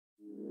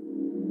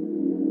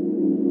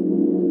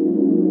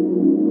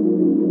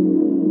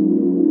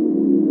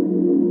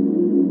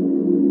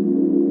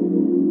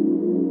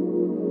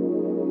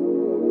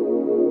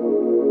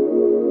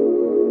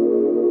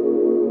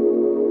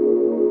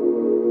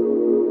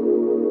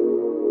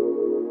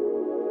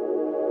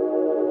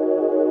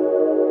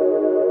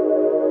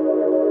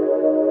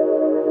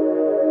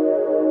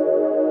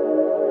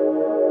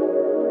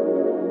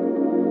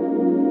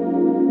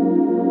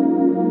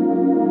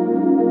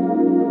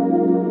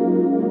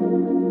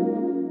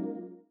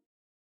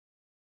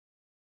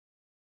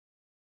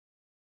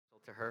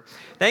to her.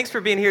 Thanks for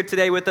being here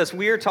today with us.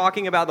 We are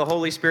talking about the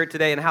Holy Spirit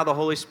today and how the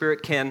Holy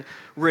Spirit can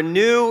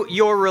renew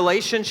your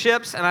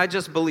relationships. And I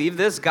just believe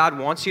this. God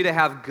wants you to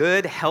have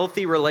good,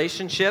 healthy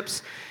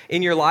relationships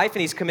in your life,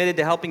 and He's committed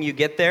to helping you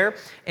get there.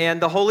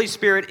 And the Holy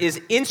Spirit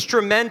is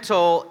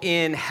instrumental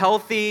in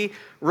healthy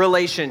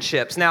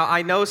relationships. Now,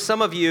 I know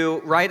some of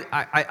you, right,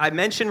 I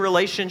mentioned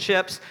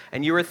relationships,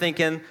 and you were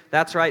thinking,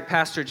 that's right,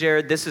 Pastor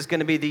Jared, this is going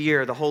to be the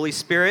year. The Holy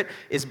Spirit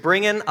is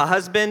bringing a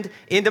husband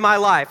into my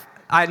life.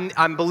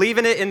 I'm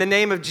believing it in the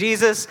name of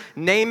Jesus.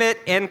 Name it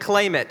and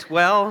claim it.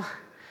 Well,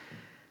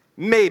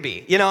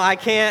 maybe. I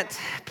can't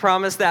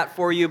promise that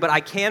for you, but I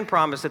can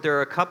promise that there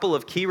are a couple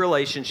of key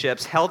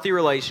relationships, healthy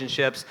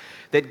relationships,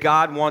 that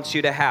God wants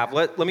you to have.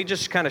 Let me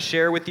just kind of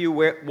share with you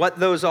what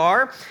those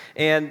are.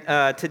 And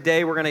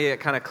today we're going to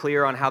get kind of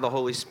clear on how the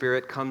Holy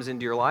Spirit comes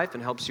into your life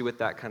and helps you with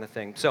that kind of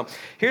thing. So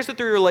here's the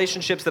 3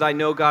 relationships that I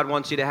know God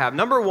wants you to have.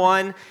 Number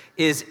 1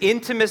 is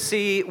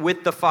intimacy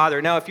with the Father.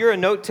 Now, if you're a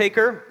note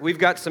taker, we've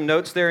got some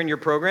notes there in your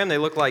program. They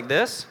look like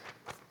this.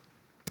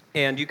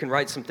 And you can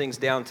write some things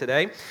down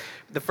today.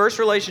 The first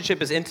relationship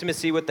is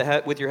intimacy with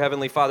your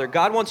Heavenly Father.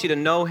 God wants you to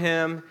know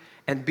Him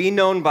and be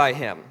known by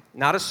Him.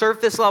 Not a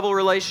surface level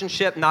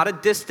relationship, not a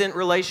distant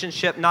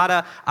relationship, not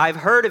a I've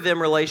heard of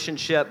Him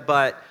relationship,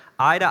 but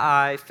eye to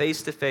eye,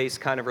 face to face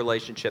kind of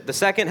relationship. The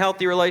second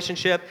healthy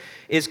relationship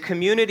is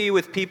community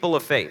with people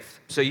of faith.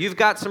 So you've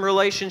got some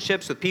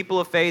relationships with people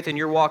of faith and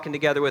you're walking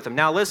together with them.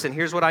 Now listen,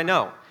 here's what I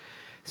know.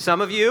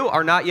 Some of you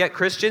are not yet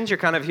Christians. You're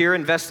kind of here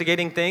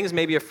investigating things.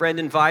 Maybe a friend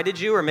invited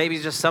you, or maybe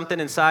just something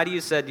inside of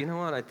you said, you know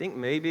what, I think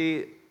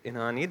maybe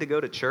I need to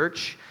go to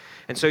church.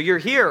 And so you're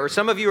here, or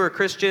some of you are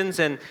Christians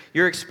and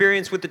your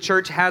experience with the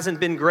church hasn't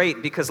been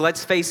great because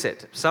let's face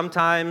it,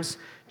 sometimes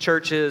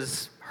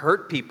churches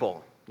hurt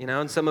people,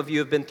 and some of you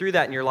have been through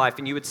that in your life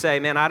and you would say,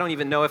 man, I don't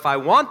even know if I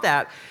want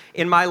that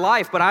in my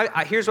life.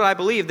 But here's what I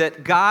believe,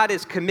 that God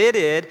is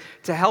committed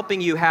to helping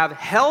you have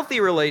healthy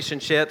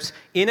relationships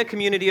in a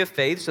community of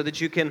faith so that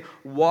you can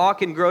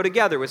walk and grow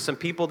together with some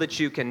people that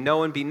you can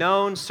know and be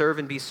known, serve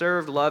and be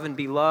served, love and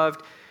be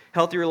loved.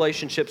 Healthy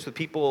relationships with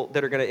people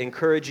that are going to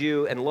encourage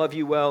you and love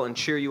you well and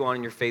cheer you on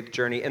in your faith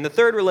journey. And the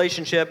third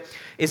relationship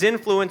is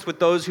influence with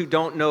those who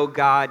don't know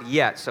God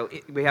yet. So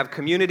we have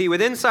community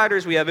with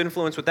insiders, we have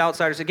influence with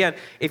outsiders. Again,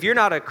 if you're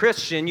not a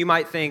Christian, you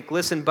might think,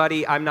 listen,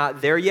 buddy, I'm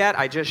not there yet.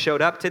 I just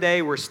showed up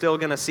today. We're still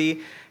going to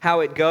see how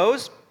it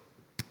goes.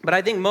 But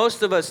I think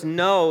most of us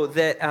know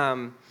that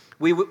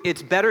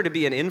it's better to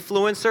be an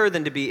influencer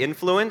than to be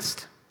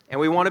influenced. And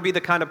we want to be the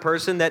kind of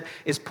person that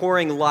is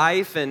pouring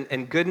life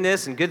and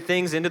goodness and good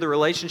things into the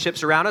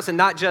relationships around us and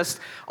not just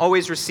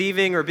always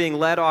receiving or being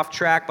led off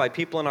track by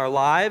people in our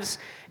lives.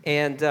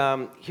 And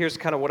here's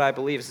kind of what I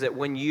believe is that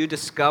when you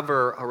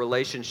discover a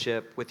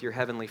relationship with your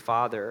Heavenly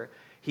Father,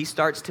 He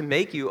starts to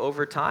make you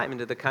over time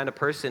into the kind of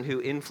person who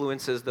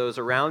influences those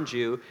around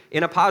you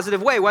in a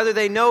positive way. Whether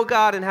they know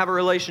God and have a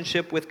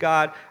relationship with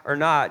God or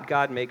not,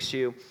 God makes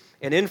you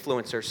an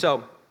influencer.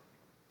 So,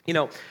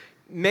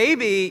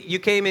 maybe you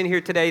came in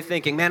here today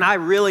thinking, man, I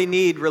really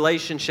need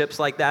relationships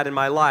like that in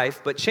my life.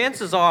 But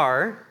chances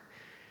are,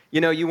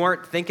 you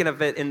weren't thinking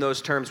of it in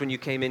those terms when you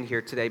came in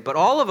here today. But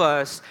all of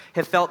us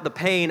have felt the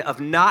pain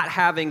of not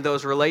having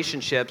those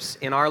relationships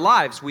in our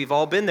lives. We've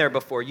all been there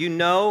before. You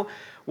know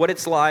what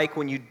it's like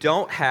when you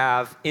don't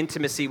have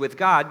intimacy with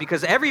God,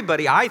 because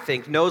everybody, I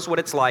think, knows what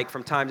it's like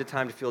from time to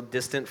time to feel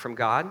distant from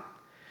God.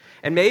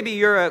 And maybe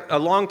you're a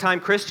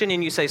longtime Christian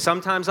and you say,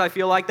 sometimes I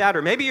feel like that.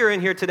 Or maybe you're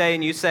in here today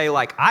and you say,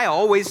 I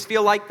always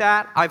feel like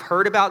that. I've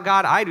heard about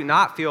God. I do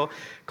not feel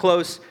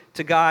close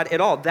to God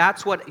at all.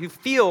 That's what you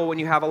feel when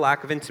you have a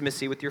lack of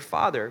intimacy with your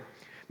Father.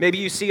 Maybe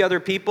you see other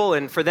people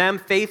and for them,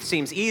 faith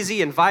seems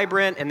easy and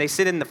vibrant and they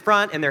sit in the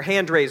front and they're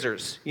hand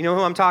raisers. You know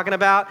who I'm talking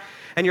about?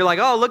 And you're like,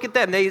 oh, look at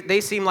them.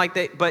 They seem like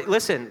they, but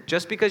listen,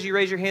 just because you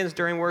raise your hands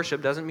during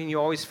worship doesn't mean you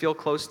always feel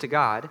close to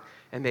God.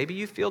 And maybe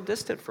you feel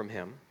distant from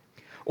Him.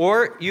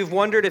 Or you've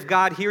wondered if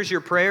God hears your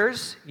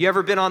prayers. You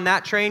ever been on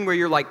that train where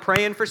you're like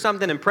praying for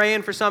something and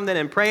praying for something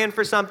and praying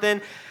for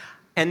something,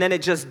 and then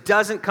it just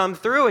doesn't come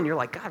through, and you're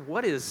like, God,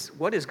 what is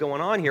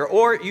going on here?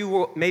 Or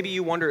maybe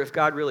you wonder if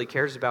God really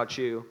cares about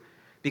you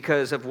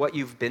because of what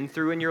you've been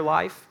through in your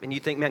life, and you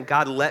think, man,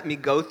 God let me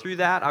go through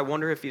that. I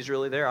wonder if He's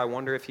really there. I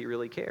wonder if He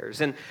really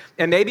cares. And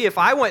maybe if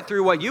I went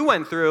through what you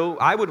went through,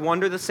 I would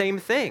wonder the same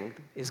thing.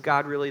 Is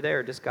God really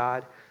there? Does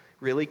God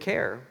really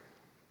care?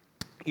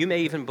 You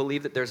may even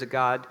believe that there's a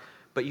God,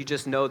 but you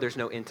just know there's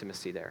no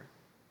intimacy there.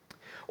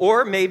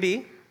 Or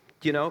maybe,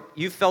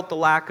 you've felt the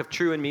lack of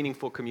true and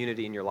meaningful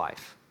community in your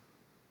life.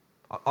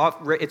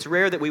 It's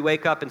rare that we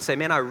wake up and say,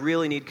 man, I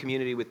really need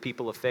community with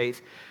people of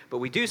faith. But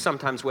we do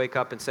sometimes wake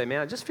up and say,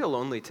 man, I just feel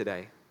lonely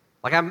today.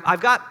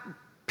 I've got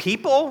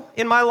people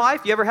in my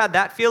life. You ever had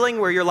that feeling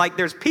where you're like,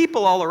 there's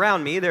people all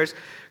around me. There's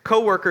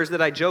coworkers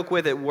that I joke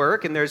with at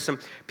work, and there's some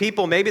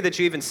people maybe that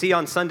you even see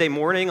on Sunday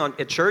morning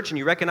at church, and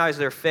you recognize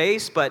their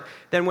face, but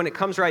then when it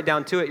comes right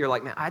down to it, you're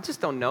like, man, I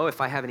just don't know if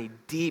I have any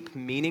deep,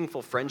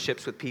 meaningful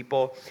friendships with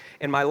people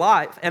in my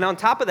life. And on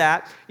top of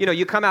that,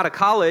 you come out of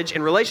college,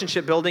 and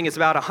relationship building is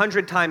about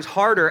 100 times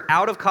harder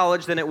out of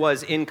college than it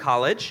was in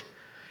college.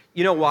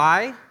 You know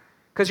why?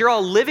 Because you're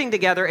all living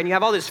together and you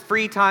have all this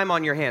free time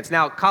on your hands.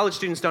 Now, college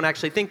students don't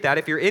actually think that.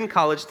 If you're in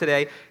college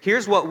today,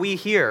 here's what we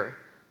hear.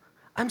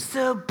 I'm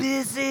so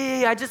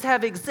busy. I just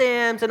have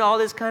exams and all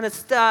this kind of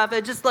stuff.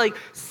 I'm just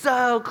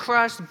so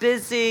crushed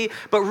busy.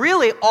 But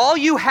really, all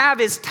you have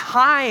is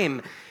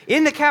time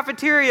in the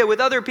cafeteria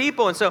with other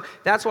people. And so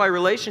that's why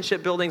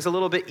relationship building is a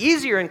little bit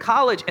easier in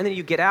college. And then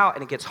you get out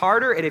and it gets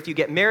harder. And if you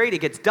get married, it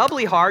gets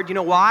doubly hard. You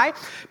know why?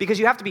 Because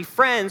you have to be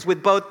friends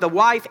with both the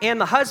wife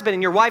and the husband.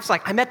 And your wife's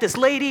like, I met this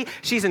lady.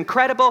 She's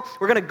incredible.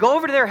 We're going to go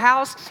over to their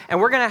house and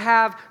we're going to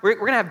have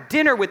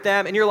dinner with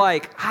them. And you're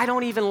like, I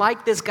don't even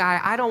like this guy.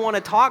 I don't want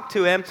to talk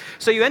to him.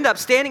 So you end up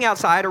standing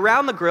outside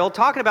around the grill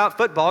talking about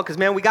football because,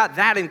 man, we got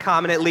that in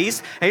common at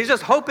least. And you're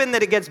just hoping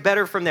that it gets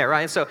better from there,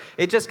 right? And so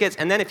it just gets,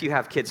 and then if you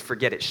have kids,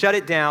 forget it. Shut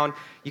it down.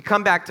 You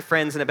come back to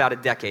friends in about a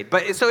decade.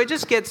 But so it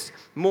just gets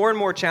more and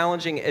more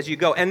challenging as you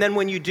go. And then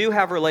when you do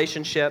have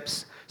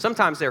relationships,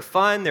 sometimes they're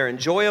fun, they're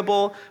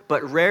enjoyable,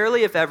 but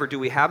rarely, if ever, do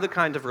we have the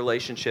kind of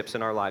relationships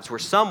in our lives where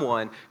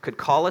someone could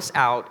call us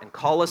out and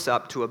call us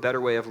up to a better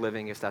way of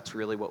living if that's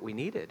really what we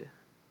needed.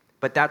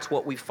 But that's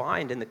what we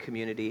find in the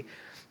community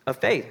of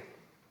faith.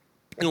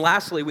 And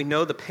lastly, we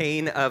know the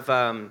pain of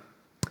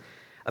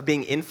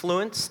being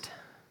influenced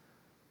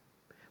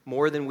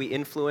more than we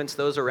influence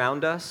those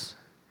around us.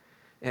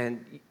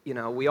 And,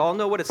 we all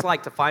know what it's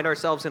like to find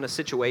ourselves in a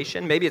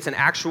situation. Maybe it's an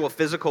actual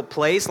physical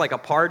place like a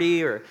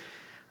party or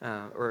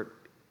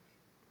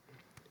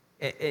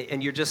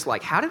and you're just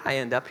like, how did I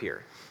end up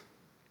here?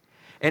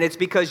 And it's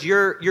because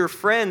your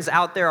friends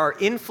out there are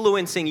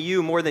influencing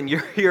you more than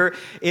you're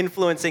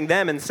influencing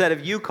them. Instead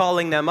of you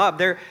calling them up,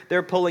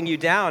 they're pulling you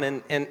down.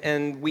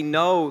 And we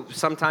know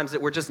sometimes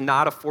that we're just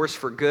not a force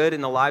for good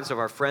in the lives of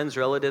our friends,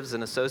 relatives,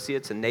 and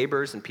associates, and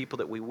neighbors, and people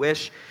that we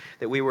wish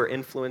that we were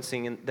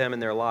influencing them in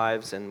their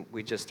lives, and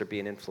we just are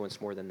being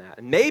influenced more than that.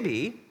 And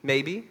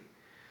maybe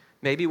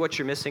what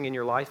you're missing in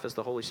your life is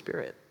the Holy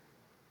Spirit.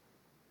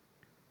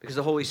 Because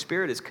the Holy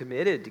Spirit is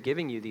committed to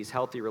giving you these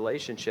healthy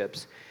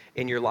relationships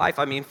in your life.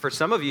 I mean, for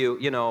some of you,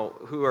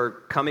 who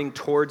are coming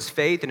towards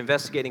faith and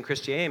investigating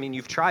Christianity,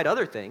 you've tried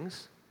other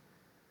things,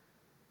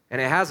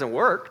 and it hasn't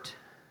worked.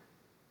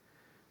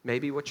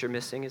 Maybe what you're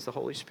missing is the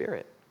Holy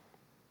Spirit.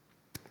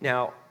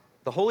 Now,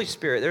 the Holy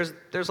Spirit,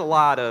 there's a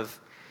lot of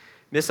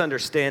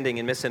misunderstanding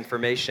and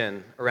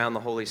misinformation around the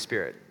Holy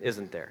Spirit,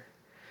 isn't there?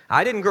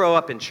 I didn't grow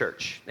up in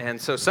church, and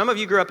so some of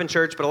you grew up in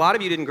church, but a lot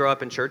of you didn't grow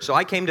up in church, so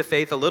I came to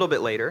faith a little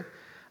bit later.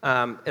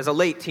 As a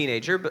late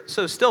teenager, but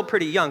so still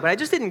pretty young. But I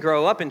just didn't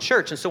grow up in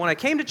church. And so when I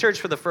came to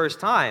church for the first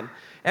time,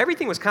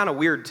 everything was kind of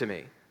weird to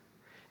me.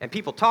 And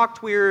people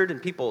talked weird,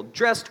 and people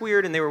dressed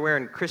weird, and they were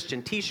wearing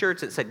Christian t-shirts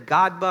that said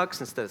God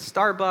Bucks instead of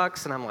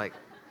Starbucks. And I'm like,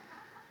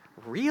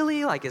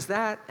 really? Is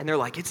that? And they're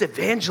like, it's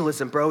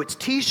evangelism, bro. It's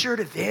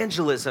t-shirt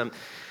evangelism.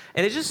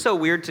 And it's just so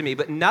weird to me.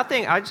 But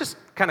nothing, I just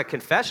kind of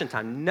confession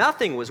time,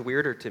 nothing was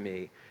weirder to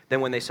me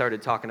than when they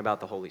started talking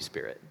about the Holy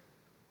Spirit.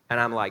 And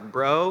I'm like,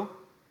 bro,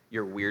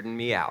 you're weirding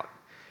me out.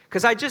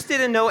 Because I just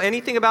didn't know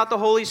anything about the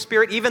Holy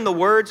Spirit. Even the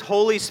words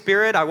Holy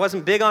Spirit, I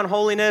wasn't big on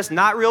holiness,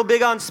 not real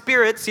big on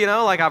spirits,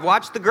 I've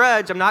watched The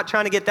Grudge. I'm not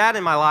trying to get that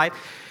in my life.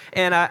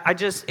 And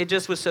it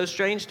just was so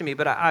strange to me.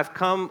 But I've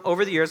come,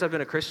 over the years, I've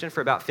been a Christian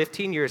for about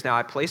 15 years now.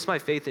 I placed my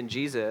faith in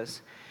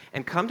Jesus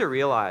and come to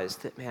realize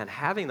that, man,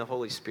 having the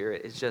Holy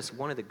Spirit is just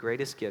one of the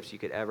greatest gifts you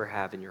could ever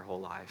have in your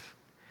whole life.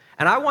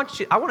 And I want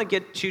to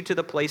get you to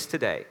the place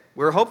today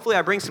where hopefully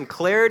I bring some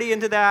clarity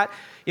into that.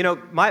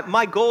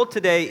 My goal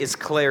today is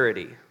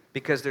clarity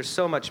because there's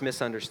so much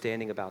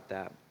misunderstanding about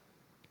that.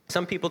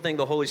 Some people think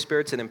the Holy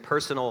Spirit's an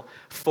impersonal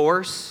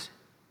force.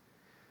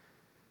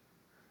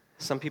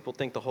 Some people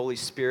think the Holy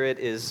Spirit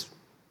is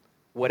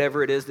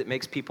whatever it is that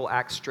makes people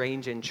act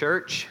strange in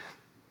church.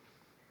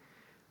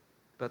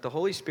 But the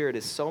Holy Spirit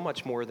is so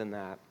much more than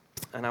that.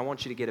 And I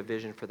want you to get a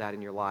vision for that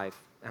in your life.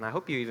 And I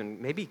hope you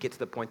even maybe get to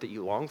the point that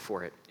you long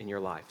for it in your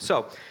life.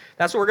 So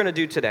that's what we're going to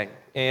do today.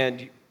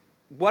 And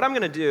what I'm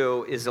going to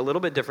do is a little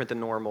bit different than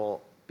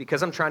normal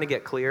because I'm trying to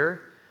get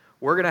clear.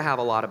 We're going to have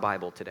a lot of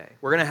Bible today.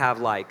 We're going to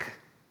have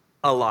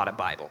a lot of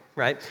Bible,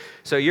 right?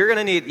 So you're going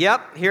to need,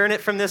 hearing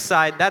it from this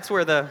side. That's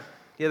where the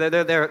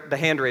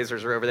hand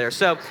raisers are over there.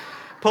 So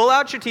pull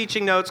out your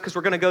teaching notes because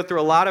we're going to go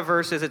through a lot of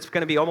verses. It's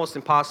going to be almost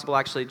impossible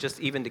actually just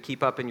even to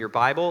keep up in your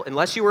Bible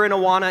unless you were in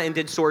Awana and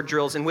did sword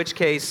drills, in which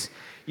case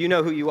you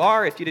know who you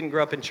are. If you didn't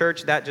grow up in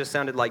church, that just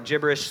sounded like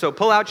gibberish. So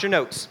pull out your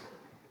notes.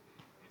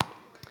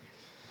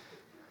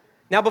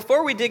 Now,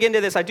 before we dig into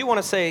this, I do want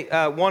to say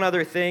one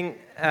other thing,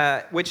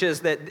 which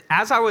is that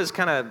as I was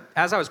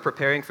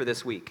preparing for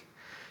this week,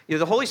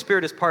 The Holy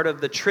Spirit is part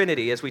of the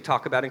Trinity, as we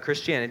talk about in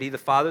Christianity, the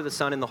Father, the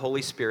Son, and the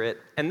Holy Spirit.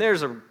 And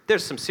there's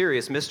some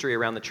serious mystery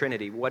around the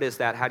Trinity. What is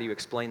that? How do you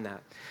explain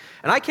that?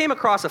 And I came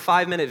across a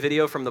 5-minute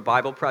video from the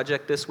Bible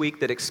Project this week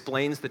that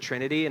explains the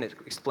Trinity, and it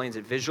explains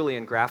it visually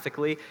and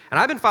graphically. And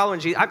I've been following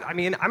Jesus.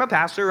 I'm a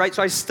pastor, right?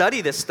 So I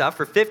study this stuff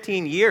for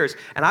 15 years,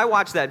 and I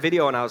watched that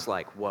video, and I was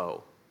like,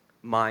 whoa.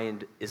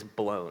 Mind is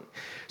blown.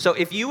 So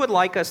if you would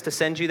like us to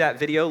send you that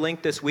video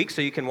link this week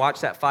so you can watch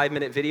that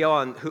 5-minute video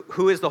on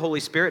who is the Holy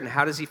Spirit and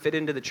how does he fit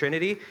into the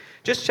Trinity,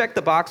 just check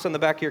the box on the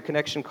back of your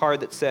connection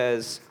card that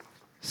says,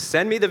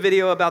 send me the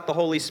video about the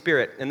Holy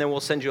Spirit, and then we'll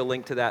send you a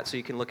link to that so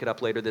you can look it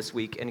up later this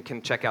week and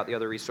can check out the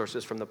other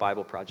resources from the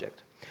Bible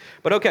Project.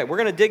 But okay, we're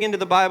going to dig into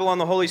the Bible on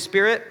the Holy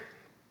Spirit.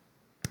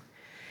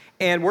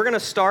 And we're going to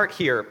start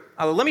here.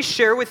 Let me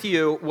share with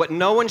you what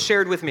no one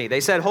shared with me. They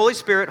said, Holy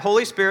Spirit,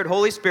 Holy Spirit,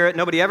 Holy Spirit.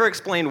 Nobody ever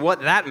explained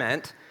what that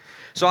meant.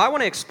 So I want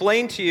to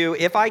explain to you,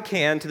 if I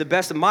can, to the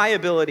best of my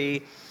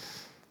ability,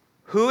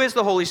 who is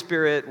the Holy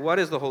Spirit, what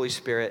is the Holy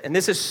Spirit. And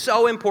this is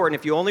so important.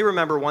 If you only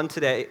remember one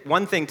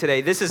thing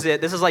today, this is it.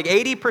 This is like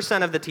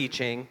 80% of the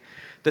teaching.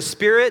 The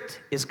Spirit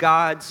is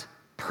God's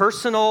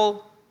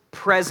personal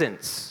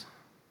presence.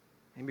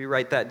 Maybe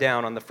write that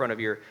down on the front of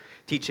your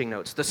teaching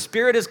notes. The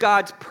Spirit is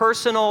God's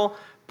personal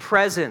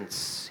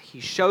presence.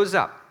 He shows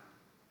up.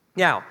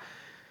 Now,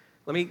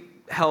 let me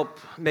help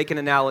make an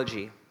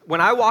analogy. When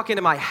I walk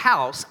into my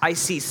house, I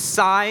see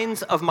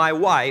signs of my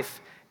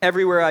wife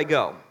everywhere I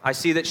go. I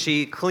see that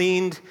she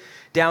cleaned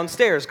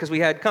downstairs because we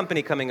had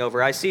company coming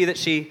over. I see that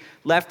she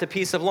left a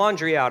piece of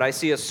laundry out. I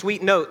see a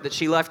sweet note that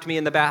she left me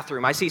in the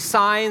bathroom. I see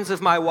signs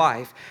of my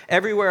wife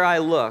everywhere I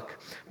look.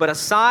 But a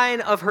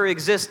sign of her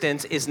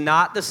existence is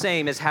not the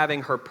same as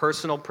having her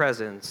personal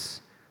presence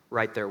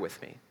right there with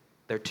me.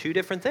 They're two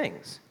different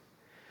things.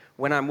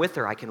 When I'm with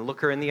her, I can look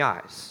her in the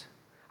eyes.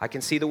 I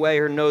can see the way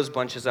her nose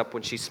bunches up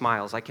when she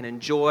smiles. I can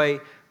enjoy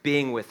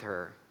being with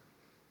her.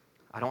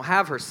 I don't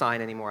have her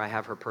sign anymore. I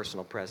have her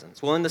personal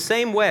presence. Well, in the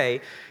same way,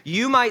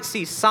 you might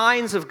see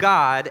signs of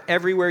God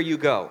everywhere you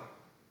go.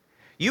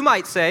 You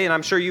might say, and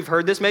I'm sure you've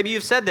heard this, maybe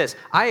you've said this,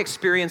 I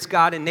experience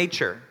God in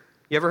nature.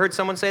 You ever heard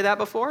someone say that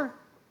before?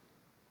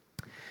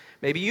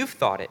 Maybe you've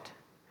thought it.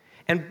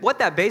 And what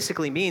that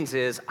basically means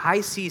is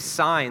I see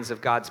signs of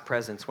God's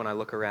presence when I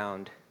look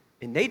around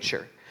in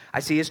nature. I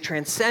see his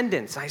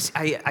transcendence. I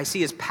see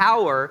his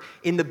power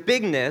in the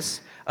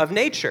bigness of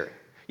nature.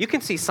 You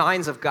can see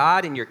signs of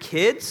God in your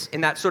kids,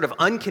 in that sort of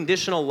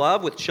unconditional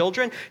love with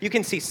children. You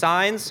can see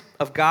signs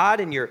of God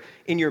in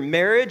your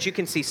marriage. You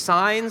can see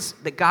signs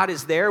that God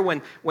is there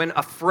when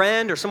a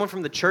friend or someone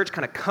from the church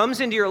kind of comes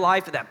into your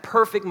life at that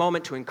perfect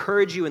moment to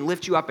encourage you and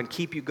lift you up and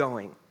keep you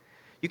going.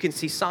 You can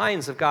see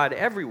signs of God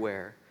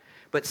everywhere.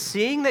 But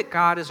seeing that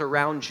God is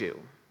around you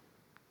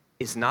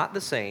is not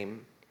the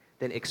same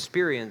than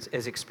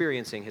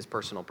experiencing his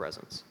personal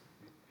presence.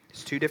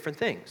 It's two different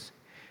things.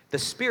 The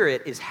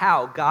Spirit is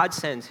how God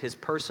sends his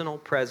personal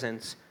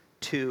presence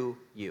to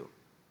you.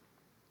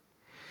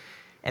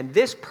 And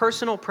this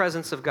personal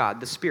presence of God,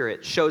 the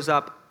Spirit, shows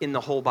up in the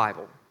whole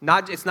Bible.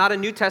 It's not a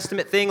New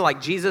Testament thing like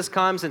Jesus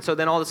comes and so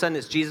then all of a sudden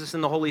it's Jesus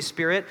and the Holy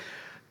Spirit.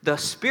 The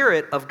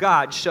Spirit of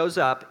God shows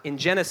up in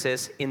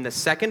Genesis in the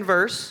 2nd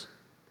verse.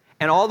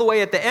 And all the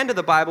way at the end of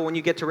the Bible, when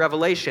you get to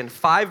Revelation,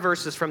 5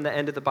 verses from the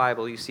end of the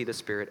Bible, you see the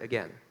Spirit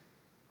again.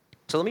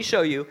 So let me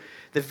show you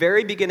the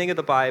very beginning of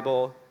the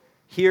Bible.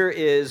 Here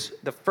is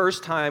the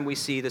first time we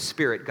see the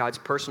Spirit, God's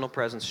personal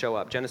presence, show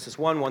up. Genesis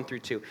 1 through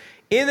 2.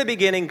 In the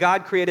beginning,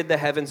 God created the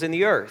heavens and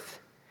the earth.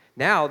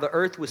 Now the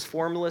earth was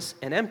formless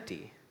and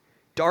empty.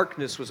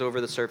 Darkness was over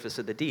the surface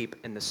of the deep,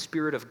 and the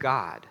Spirit of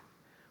God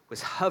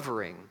was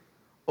hovering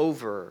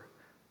over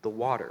the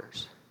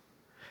waters.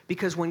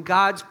 Because when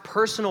God's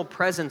personal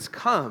presence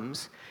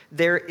comes,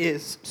 there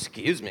is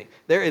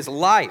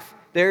life,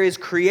 there is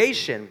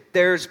creation,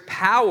 there's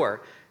power.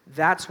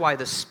 That's why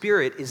the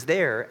Spirit is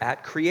there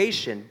at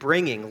creation,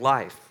 bringing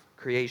life,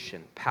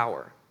 creation,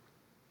 power.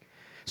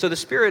 So the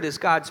Spirit is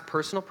God's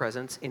personal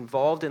presence,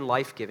 involved in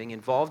life-giving,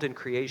 involved in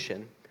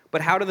creation.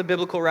 But how do the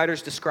biblical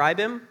writers describe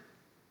him?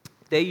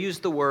 They use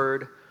the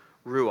word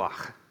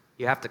ruach.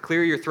 You have to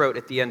clear your throat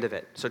at the end of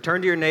it. So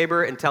turn to your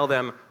neighbor and tell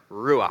them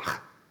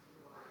ruach.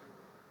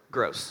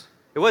 Gross.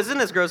 It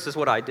wasn't as gross as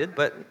what I did,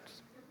 but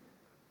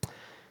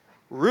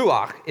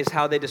ruach is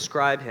how they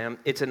describe him.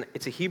 It's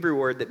a Hebrew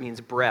word that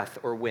means breath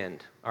or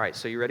wind. All right,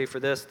 so you ready for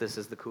this? This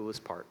is the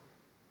coolest part.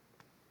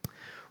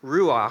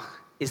 Ruach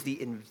is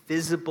the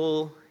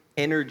invisible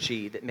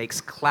energy that makes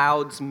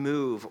clouds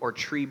move or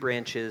tree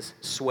branches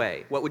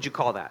sway. What would you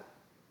call that?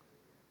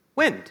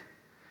 Wind.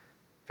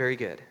 Very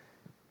good.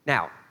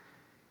 Now,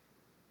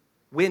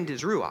 wind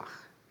is ruach.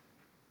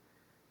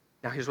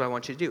 Now, here's what I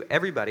want you to do.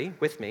 Everybody,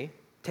 with me,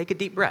 take a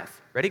deep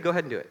breath. Ready? Go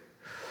ahead and do it.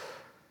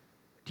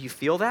 Do you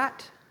feel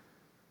that?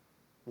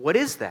 What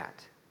is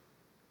that?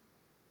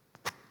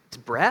 It's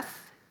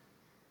breath.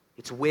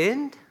 It's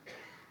wind.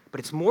 But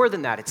it's more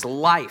than that. It's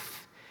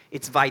life.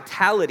 It's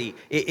vitality.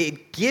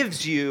 It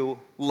gives you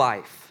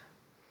life.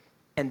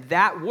 And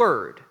that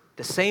word,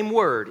 the same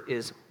word,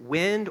 is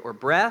wind or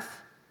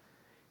breath.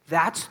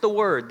 That's the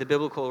word the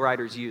biblical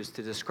writers use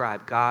to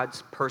describe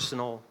God's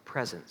personal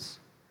presence.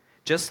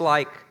 Just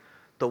like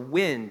the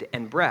wind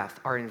and breath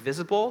are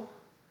invisible,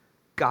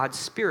 God's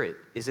Spirit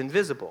is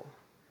invisible.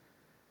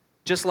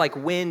 Just like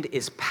wind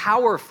is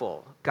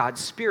powerful, God's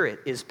Spirit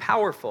is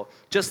powerful.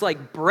 Just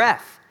like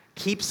breath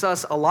keeps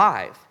us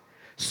alive,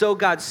 so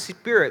God's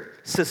Spirit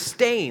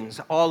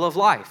sustains all of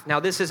life. Now,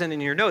 this isn't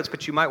in your notes,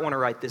 but you might want to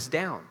write this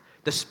down.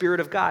 The Spirit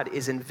of God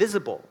is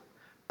invisible,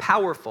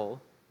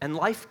 powerful, and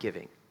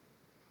life-giving.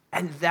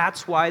 And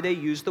that's why they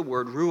use the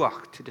word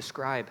ruach to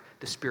describe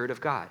the Spirit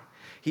of God.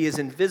 He is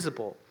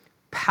invisible,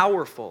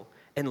 powerful,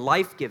 and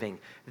life-giving.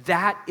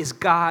 That is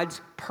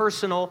God's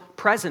personal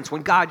presence.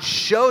 When God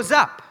shows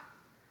up,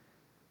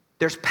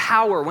 there's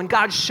power. When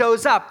God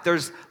shows up,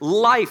 there's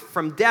life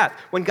from death.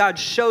 When God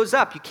shows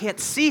up, you can't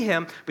see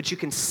him, but you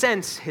can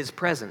sense his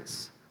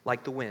presence,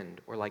 like the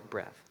wind or like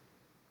breath.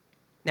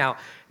 Now,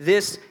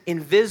 this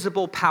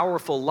invisible,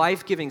 powerful,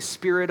 life-giving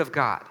Spirit of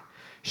God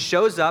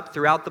shows up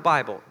throughout the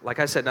Bible. Like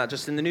I said, not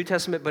just in the New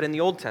Testament, but in the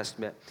Old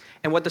Testament.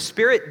 And what the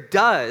Spirit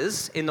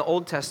does in the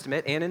Old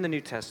Testament and in the New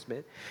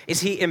Testament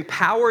is he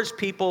empowers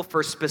people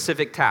for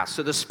specific tasks.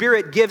 So the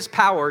Spirit gives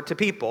power to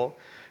people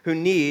who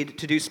need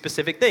to do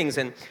specific things.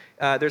 And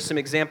there's some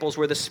examples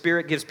where the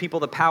Spirit gives people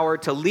the power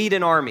to lead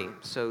an army.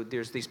 So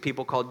there's these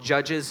people called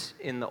judges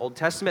in the Old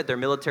Testament. They're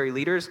military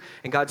leaders,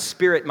 and God's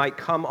Spirit might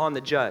come on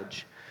the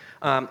judge.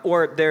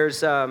 Or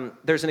there's an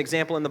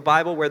example in the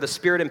Bible where the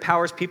Spirit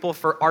empowers people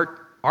for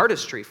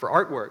artistry, for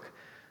artwork.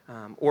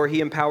 Or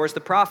he empowers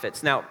the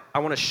prophets. Now, I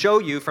want to show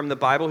you from the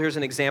Bible, here's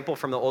an example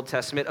from the Old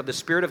Testament of the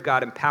Spirit of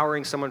God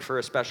empowering someone for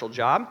a special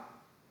job.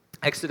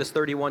 Exodus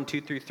 31, 2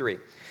 through 3.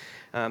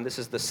 This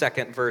is the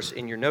second verse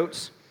in your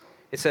notes.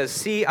 It says,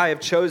 "See, I have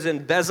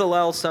chosen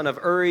Bezalel, son of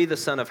Uri, the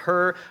son of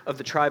Hur, of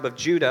the tribe of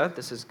Judah."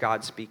 This is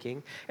God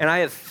speaking. "And I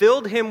have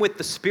filled him with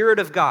the Spirit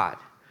of God,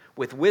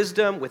 with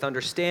wisdom, with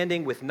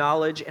understanding, with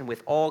knowledge, and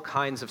with all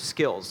kinds of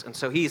skills." And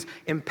so he's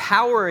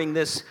empowering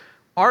this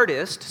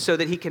artist so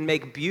that he can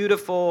make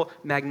beautiful,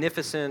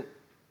 magnificent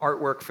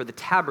artwork for the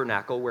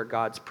tabernacle where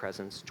God's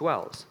presence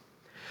dwells.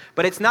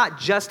 But it's not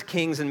just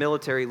kings and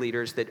military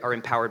leaders that are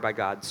empowered by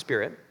God's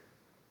Spirit.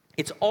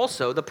 It's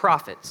also the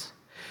prophets.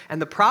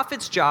 And the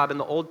prophet's job in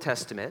the Old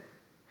Testament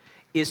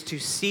is to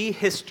see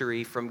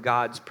history from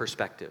God's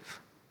perspective.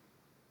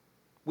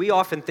 We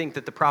often think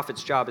that the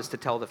prophet's job is to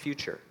tell the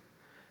future.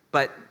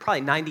 But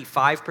probably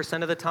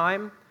 95% of the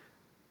time,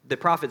 the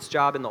prophet's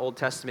job in the Old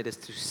Testament is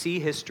to see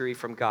history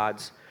from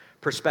God's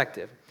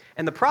perspective.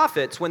 And the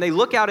prophets, when they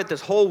look out at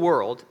this whole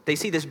world, they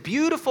see this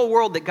beautiful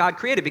world that God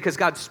created because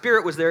God's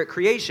Spirit was there at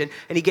creation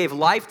and he gave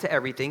life to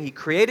everything. He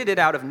created it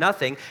out of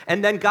nothing.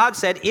 And then God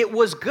said it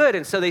was good.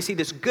 And so they see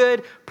this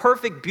good,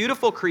 perfect,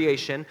 beautiful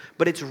creation,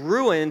 but it's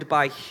ruined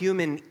by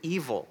human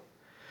evil.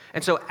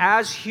 And so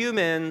as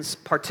humans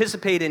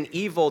participate in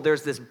evil,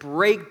 there's this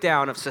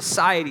breakdown of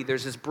society.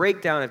 There's this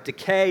breakdown of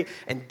decay,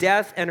 and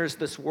death enters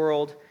this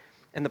world.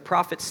 And the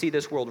prophets see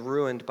this world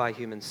ruined by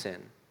human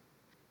sin.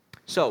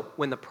 So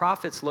when the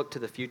prophets look to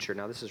the future,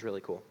 now this is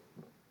really cool,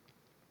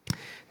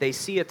 they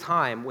see a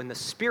time when the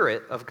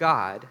Spirit of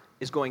God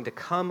is going to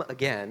come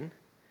again,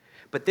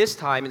 but this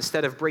time,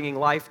 instead of bringing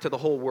life to the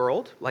whole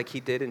world, like he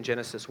did in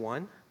Genesis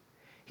 1,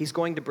 he's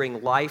going to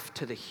bring life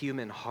to the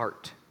human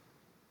heart.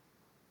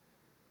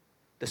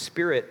 The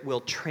Spirit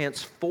will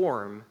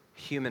transform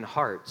human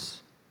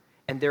hearts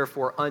and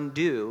therefore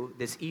undo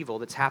this evil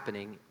that's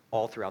happening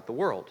all throughout the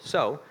world.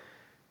 So,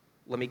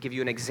 let me give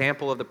you an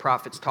example of the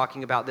prophets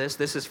talking about this.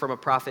 This is from a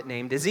prophet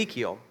named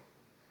Ezekiel,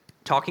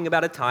 talking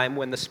about a time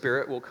when the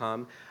Spirit will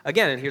come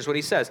again. And here's what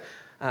he says.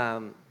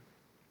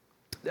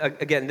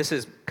 Again, this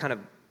is kind of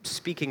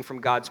speaking from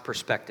God's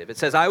perspective. It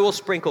says, "I will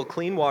sprinkle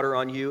clean water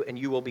on you, and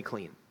you will be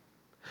clean.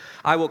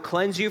 I will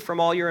cleanse you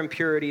from all your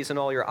impurities and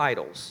all your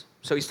idols."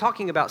 So he's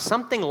talking about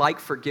something like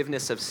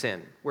forgiveness of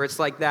sin, where it's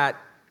like that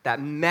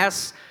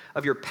mess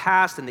of your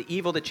past and the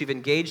evil that you've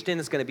engaged in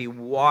is going to be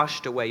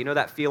washed away. You know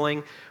that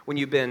feeling when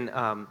you've been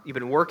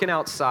working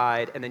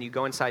outside and then you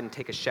go inside and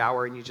take a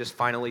shower and you just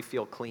finally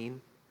feel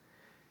clean?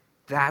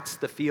 That's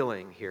the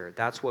feeling here.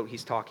 That's what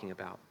he's talking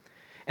about.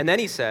 And then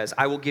he says,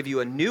 "I will give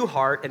you a new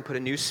heart and put a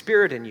new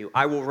spirit in you.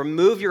 I will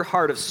remove your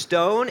heart of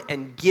stone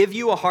and give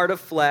you a heart of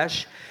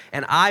flesh,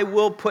 and I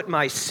will put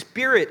my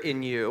Spirit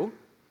in you."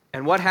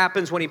 And what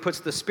happens when he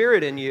puts the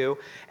Spirit in you?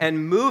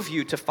 "And move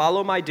you to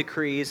follow my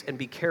decrees and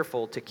be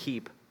careful to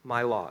keep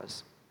my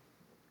laws."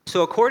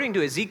 So according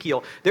to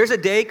Ezekiel, there's a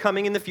day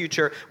coming in the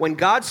future when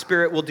God's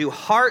Spirit will do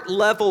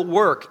heart-level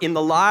work in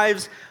the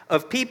lives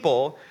of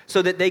people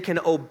so that they can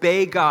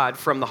obey God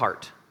from the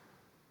heart.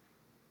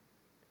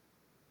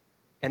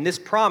 And this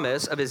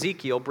promise of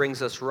Ezekiel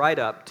brings us right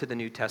up to the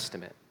New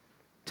Testament,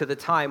 to the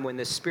time when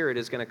this Spirit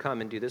is going to come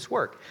and do this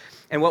work.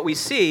 And what we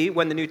see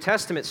when the New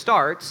Testament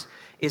starts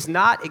is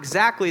not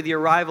exactly the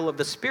arrival of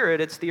the Spirit,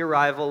 it's the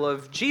arrival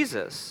of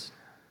Jesus,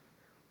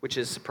 which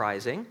is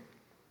surprising.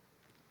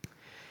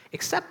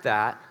 Except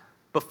that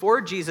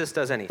before Jesus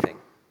does anything,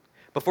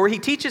 before he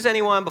teaches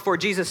anyone, before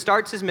Jesus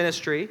starts his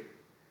ministry,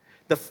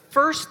 the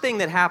first thing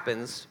that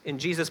happens in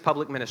Jesus'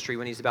 public ministry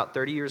when he's about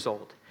 30 years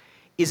old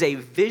is a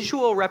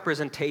visual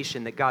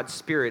representation that God's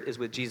Spirit is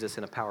with Jesus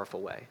in a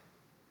powerful way.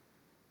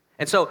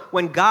 And so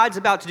when God's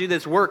about to do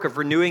this work of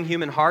renewing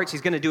human hearts, he's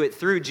going to do it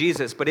through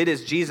Jesus, but it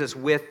is Jesus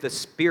with the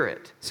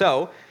Spirit.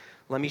 So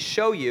let me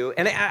show you.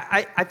 And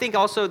I think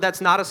also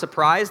that's not a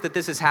surprise that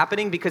this is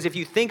happening, because if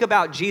you think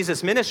about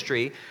Jesus'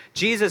 ministry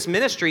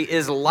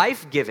is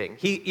life-giving.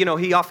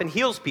 He often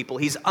heals people.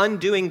 He's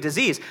undoing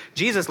disease.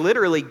 Jesus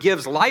literally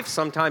gives life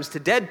sometimes to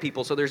dead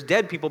people. So there's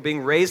dead people being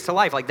raised to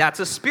life. Like,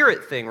 that's a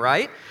Spirit thing,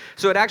 right?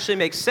 So it actually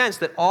makes sense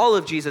that all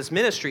of Jesus'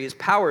 ministry is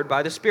powered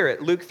by the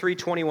Spirit. Luke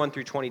 3:21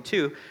 through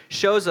 22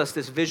 shows us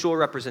this visual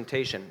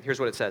representation. Here's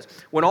what it says.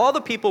 When all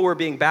the people were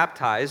being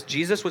baptized,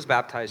 Jesus was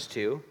baptized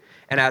too.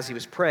 And as he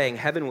was praying,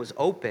 heaven was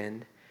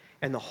opened,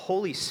 and the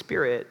Holy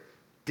Spirit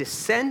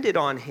descended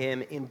on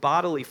him in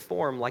bodily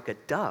form like a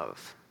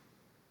dove.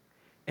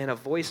 And a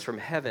voice from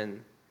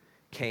heaven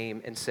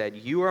came and said,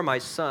 "You are my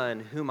Son,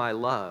 whom I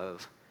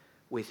love.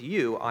 With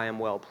you I am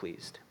well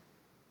pleased."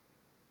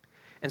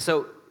 And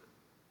so,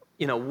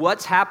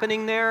 what's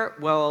happening there?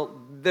 Well,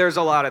 there's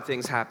a lot of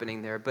things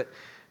happening there, but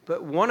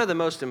one of the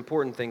most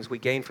important things we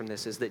gain from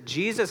this is that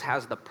Jesus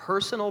has the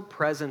personal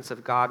presence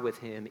of God with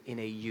him in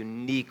a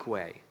unique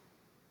way.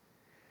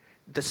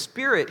 The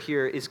Spirit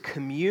here is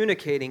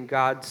communicating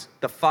God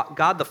the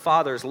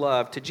Father's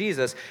love to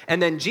Jesus. And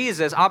then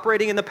Jesus,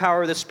 operating in the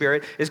power of the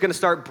Spirit, is going to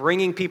start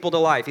bringing people to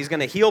life. He's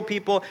going to heal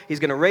people. He's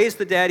going to raise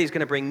the dead. He's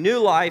going to bring new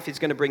life. He's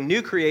going to bring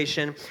new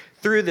creation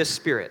through this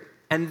Spirit.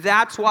 And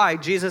that's why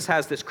Jesus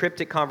has this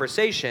cryptic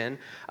conversation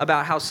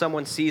about how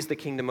someone sees the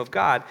kingdom of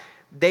God.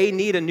 They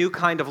need a new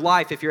kind of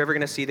life if you're ever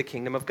going to see the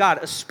kingdom of God,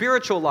 a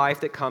spiritual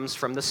life that comes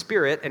from the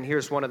Spirit. And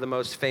here's one of the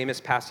most famous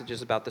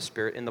passages about the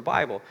Spirit in the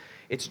Bible.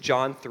 It's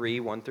John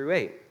 3:1 through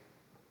 8.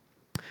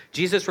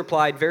 Jesus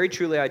replied, "Very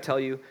truly I tell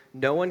you,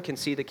 no one can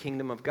see the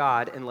kingdom of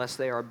God unless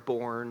they are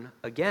born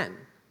again."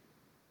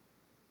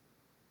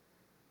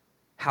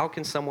 "How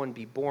can someone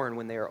be born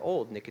when they are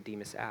old?"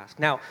 Nicodemus asked.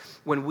 Now,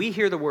 when we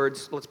hear the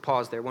words, let's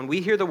pause there. When we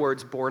hear the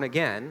words born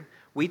again,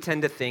 we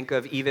tend to think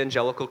of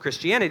evangelical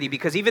Christianity,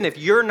 because even if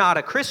you're not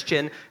a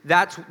Christian,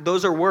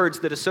 those are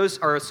words that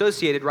are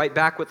associated right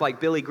back with like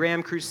Billy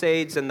Graham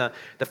crusades and the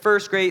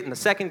first great and the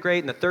second great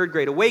and the third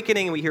great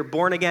awakening, and we hear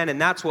born again,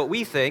 and that's what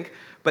we think,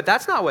 but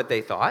that's not what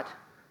they thought.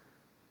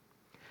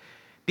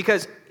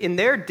 Because in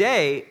their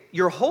day,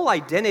 your whole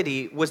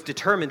identity was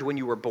determined when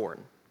you were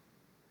born,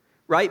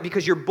 right?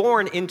 Because you're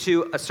born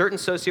into a certain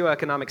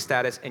socioeconomic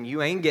status, and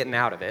you ain't getting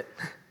out of it.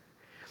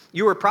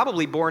 You were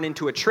probably born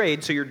into a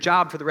trade, so your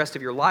job for the rest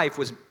of your life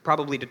was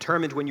probably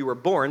determined when you were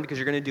born, because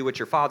you're going to do what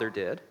your father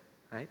did,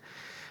 right?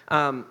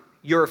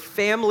 Your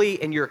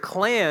family and your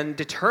clan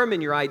determine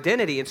your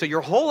identity, and so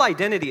your whole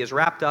identity is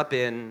wrapped up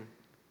in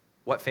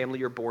what family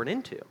you're born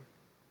into.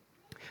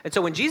 And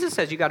so when Jesus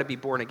says you got to be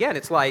born again,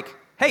 it's like,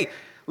 hey,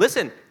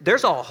 listen,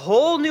 there's a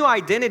whole new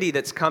identity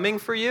that's coming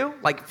for you.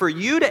 Like, for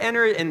you to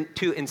enter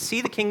into and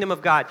see the kingdom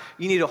of God,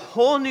 you need a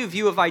whole new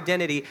view of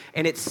identity,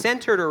 and it's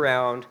centered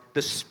around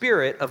the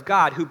Spirit of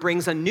God, who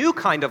brings a new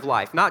kind of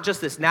life. Not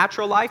just this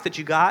natural life that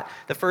you got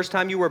the first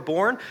time you were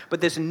born, but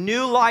this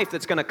new life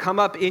that's going to come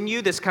up in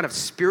you, this kind of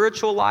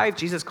spiritual life.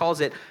 Jesus calls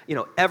it,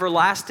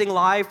 everlasting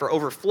life or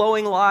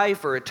overflowing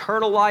life or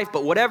eternal life.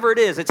 But whatever it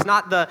is, it's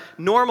not the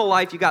normal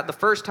life you got the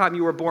first time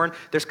you were born.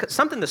 There's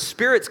something the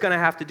Spirit's going to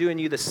have to do in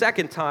you the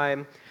second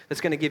time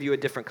that's going to give you a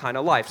different kind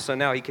of life. So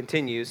now he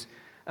continues.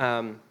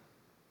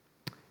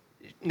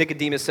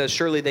 Nicodemus says,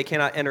 "Surely they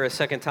cannot enter a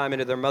second time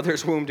into their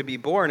mother's womb to be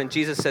born." And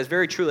Jesus says,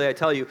 "Very truly I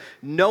tell you,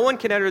 no one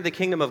can enter the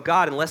kingdom of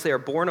God unless they are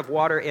born of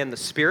water and the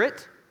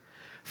Spirit.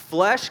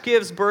 Flesh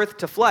gives birth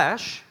to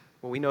flesh."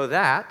 Well, we know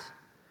that.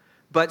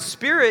 "But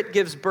Spirit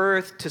gives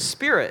birth to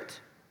spirit."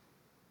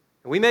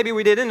 Maybe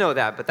we didn't know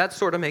that, but that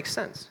sort of makes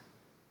sense.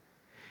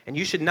 "And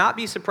you should not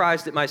be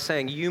surprised at my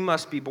saying, you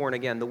must be born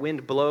again. The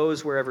wind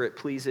blows wherever it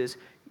pleases.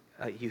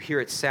 You hear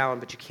its sound,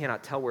 but you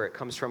cannot tell where it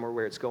comes from or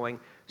where it's going.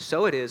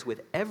 So it is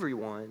with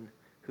everyone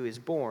who is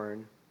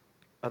born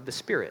of the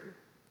Spirit."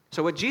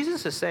 So what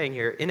Jesus is saying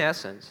here, in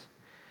essence,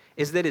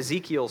 is that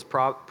Ezekiel's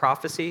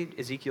prophecy,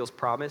 Ezekiel's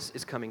promise,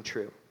 is coming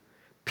true.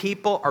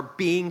 People are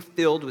being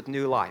filled with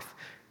new life,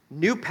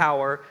 new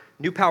power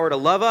to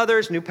love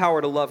others, new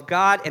power to love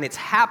God, and it's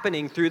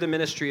happening through the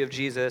ministry of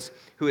Jesus,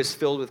 who is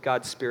filled with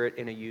God's Spirit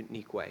in a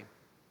unique way.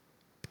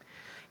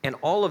 And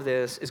all of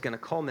this is going to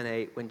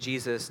culminate when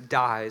Jesus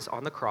dies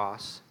on the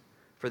cross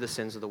for the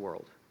sins of the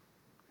world.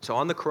 So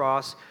on the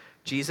cross,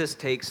 Jesus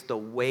takes the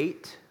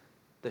weight,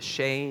 the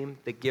shame,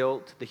 the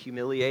guilt, the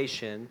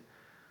humiliation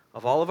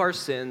of all of our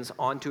sins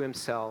onto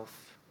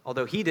himself.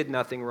 Although he did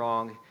nothing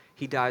wrong,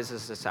 he dies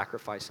as a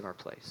sacrifice in our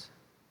place.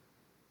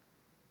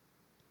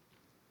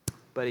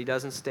 But he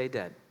doesn't stay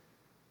dead.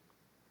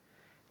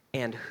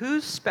 And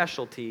whose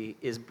specialty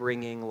is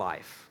bringing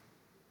life?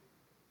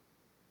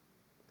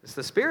 It's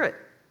the Spirit.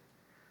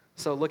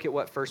 So look at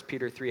what 1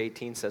 Peter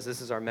 3:18 says.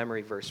 This is our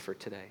memory verse for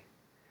today.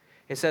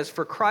 It says,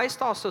 "For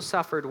Christ also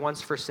suffered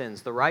once for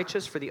sins, the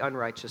righteous for the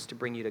unrighteous, to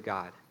bring you to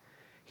God.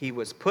 He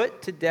was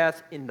put to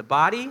death in the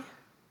body,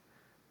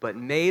 but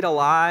made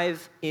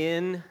alive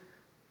in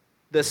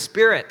the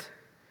Spirit,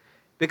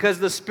 because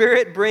the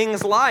Spirit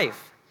brings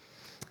life.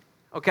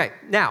 Okay,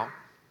 now,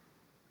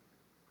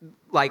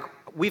 like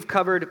we've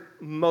covered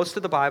most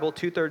of the Bible,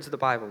 2/3 of the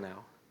Bible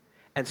now.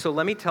 And so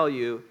let me tell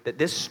you that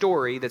this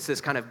story, that's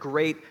this kind of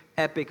great,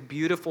 epic,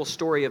 beautiful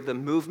story of the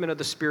movement of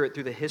the Spirit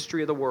through the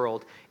history of the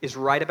world, is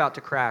right about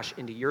to crash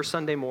into your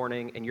Sunday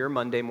morning and your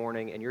Monday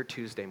morning and your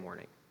Tuesday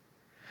morning.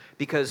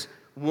 Because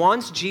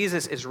once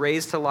Jesus is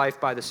raised to life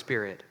by the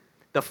Spirit,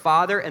 the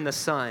Father and the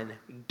Son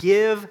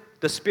give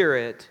the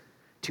Spirit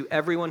to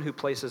everyone who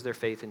places their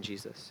faith in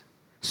Jesus.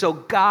 So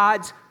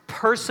God's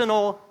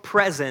personal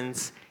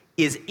presence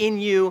is in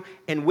you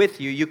and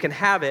with you. You can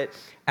have it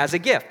as a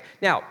gift.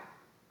 Now,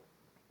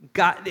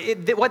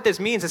 what this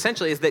means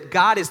essentially is that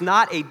God is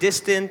not a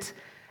distant,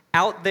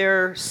 out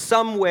there,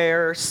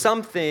 somewhere,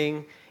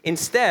 something.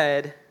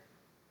 Instead,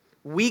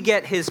 we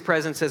get his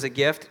presence as a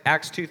gift.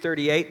 Acts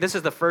 2:38. This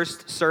is the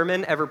first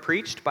sermon ever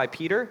preached by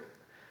Peter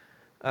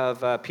of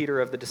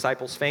the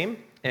disciples'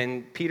 fame.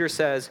 And Peter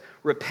says,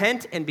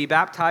 "Repent and be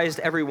baptized,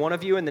 every one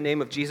of you, in the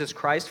name of Jesus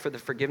Christ for the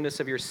forgiveness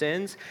of your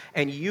sins,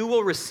 and you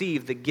will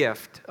receive the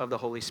gift of the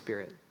Holy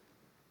Spirit."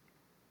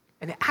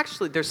 And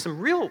actually, there's some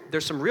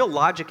real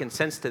logic and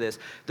sense to this.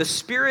 The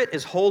Spirit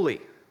is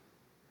holy.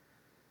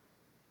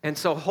 And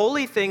so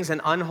holy things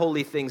and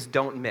unholy things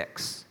don't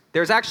mix.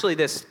 There's actually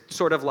this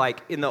sort of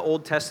like, in the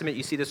Old Testament,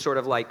 you see this sort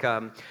of like,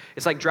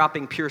 it's like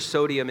dropping pure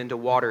sodium into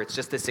water. It's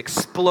just this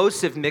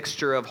explosive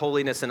mixture of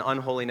holiness and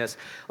unholiness.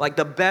 Like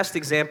the best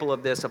example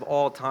of this of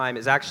all time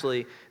is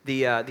actually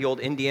the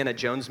old Indiana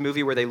Jones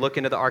movie where they look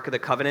into the Ark of the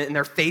Covenant and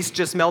their face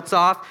just melts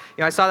off.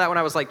 You know, I saw that when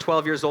I was like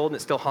 12 years old and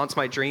it still haunts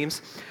my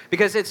dreams.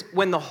 Because it's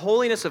when the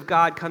holiness of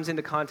God comes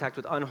into contact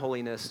with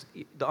unholiness,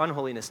 the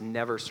unholiness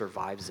never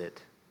survives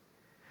it.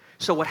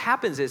 So what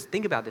happens is,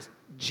 think about this,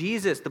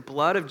 Jesus, the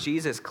blood of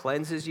Jesus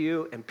cleanses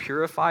you and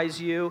purifies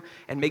you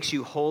and makes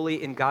you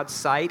holy in God's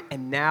sight,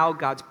 and now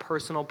God's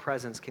personal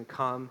presence can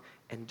come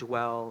and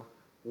dwell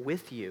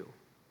with you.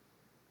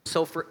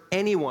 So for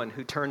anyone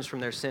who turns from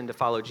their sin to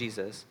follow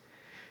Jesus,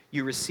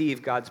 you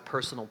receive God's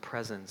personal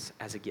presence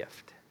as a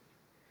gift.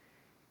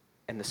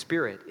 And the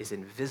Spirit is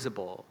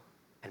invisible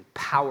and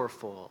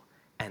powerful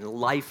and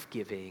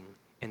life-giving,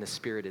 and the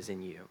Spirit is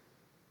in you.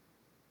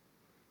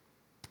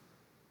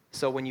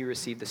 So when you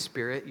receive the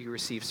Spirit, you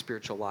receive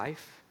spiritual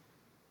life.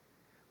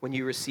 When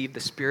you receive the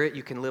Spirit,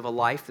 you can live a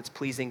life that's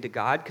pleasing to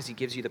God because he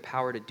gives you the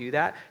power to do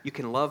that. You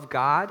can love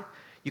God.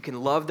 You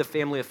can love the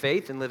family of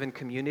faith and live in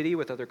community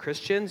with other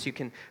Christians. You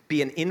can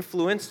be an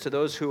influence to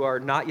those who are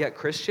not yet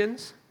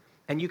Christians.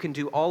 And you can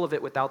do all of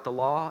it without the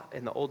law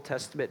and the Old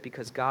Testament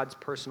because God's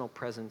personal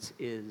presence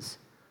is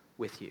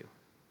with you.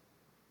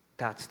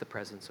 That's the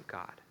presence of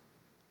God.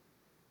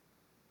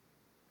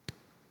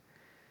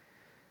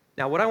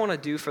 Now, what I want to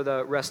do for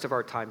the rest of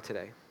our time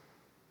today,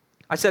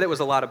 I said it was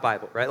a lot of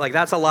Bible, right? Like,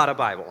 that's a lot of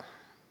Bible.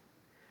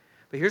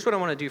 But here's what I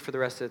want to do for the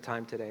rest of the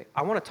time today.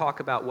 I want to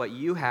talk about what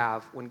you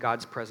have when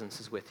God's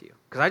presence is with you.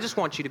 Because I just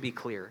want you to be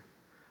clear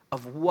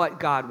of what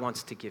God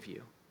wants to give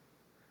you.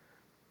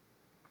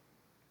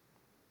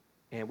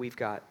 And we've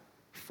got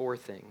 4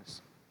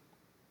 things.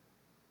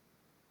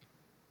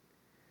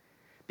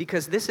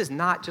 Because this is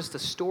not just a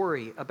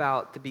story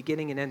about the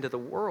beginning and end of the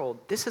world.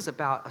 This is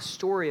about a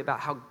story about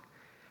how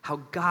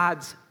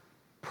God's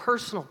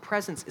personal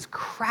presence is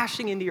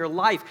crashing into your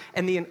life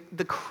and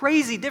the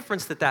crazy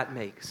difference that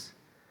makes.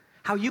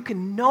 How you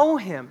can know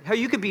him, how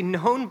you can be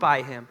known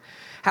by him,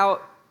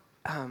 how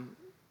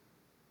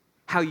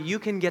you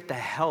can get the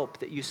help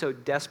that you so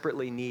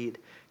desperately need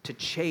to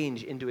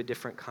change into a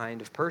different kind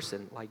of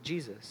person like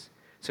Jesus.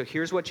 So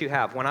here's what you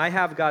have. When I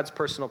have God's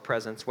personal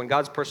presence, when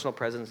God's personal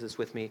presence is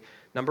with me,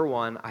 number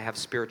 1, I have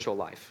spiritual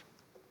life.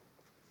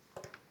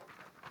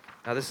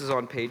 Now, this is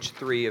on page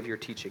 3 of your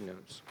teaching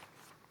notes.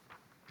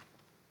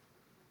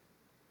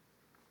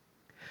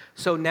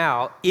 So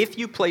now, if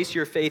you place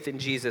your faith in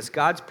Jesus,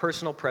 God's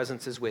personal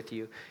presence is with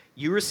you.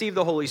 You receive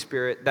the Holy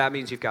Spirit. That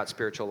means you've got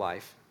spiritual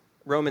life.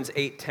 Romans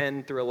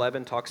 8:10 through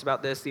 11 talks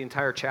about this. The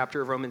entire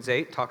chapter of Romans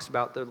 8 talks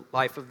about the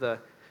life of the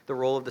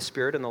role of the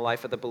Spirit in the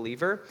life of the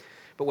believer.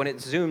 But when it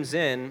zooms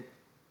in,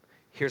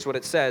 here's what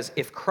it says.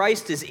 If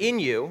Christ is in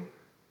you,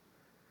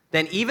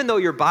 then even though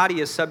your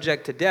body is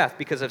subject to death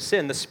because of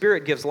sin, the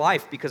Spirit gives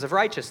life because of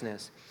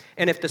righteousness.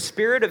 And if the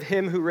Spirit of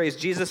him who raised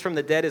Jesus from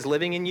the dead is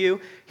living in you,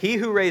 he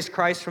who raised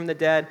Christ from the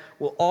dead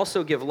will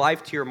also give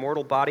life to your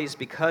mortal bodies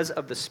because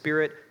of the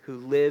Spirit who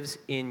lives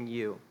in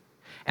you.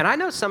 And I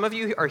know some of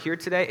you are here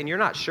today and you're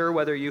not sure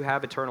whether you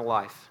have eternal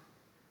life.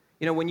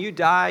 You know, when you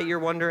die, you're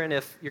wondering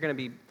if you're going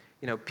to be,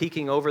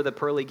 peeking over the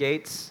pearly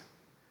gates,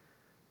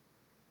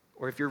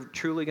 or if you're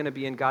truly going to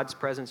be in God's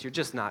presence, you're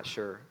just not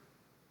sure.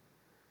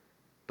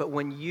 But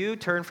when you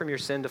turn from your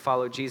sin to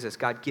follow Jesus,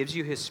 God gives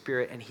you his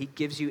Spirit and he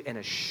gives you an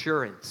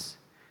assurance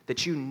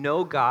that you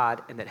know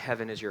God and that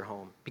heaven is your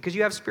home because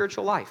you have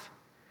spiritual life.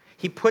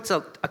 He puts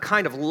a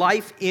kind of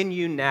life in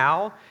you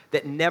now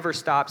that never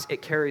stops.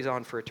 It carries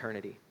on for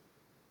eternity.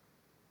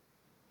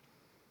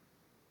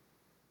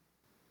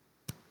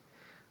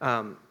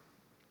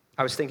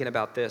 I was thinking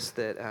about this,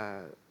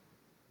 that,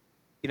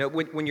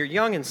 when you're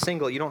young and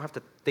single, you don't have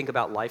to think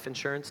about life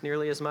insurance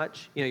nearly as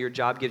much. Your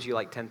job gives you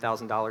like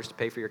 $10,000 to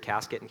pay for your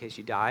casket in case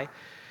you die.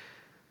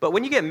 But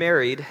when you get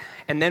married,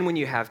 and then when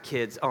you have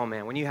kids, oh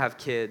man, when you have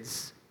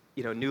kids,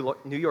 New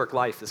York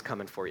life is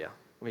coming for you.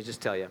 Let me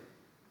just tell you.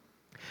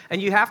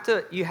 And you have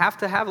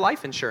to have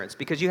life insurance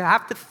because you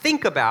have to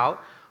think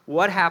about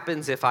what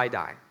happens if I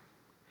die.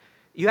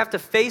 You have to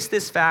face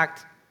this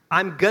fact,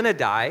 I'm gonna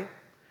die,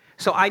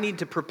 so I need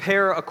to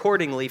prepare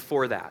accordingly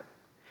for that.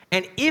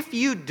 And if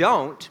you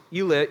don't,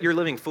 you're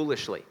living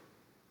foolishly,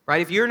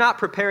 right? If you're not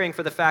preparing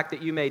for the fact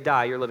that you may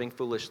die, you're living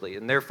foolishly.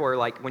 And therefore,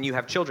 like when you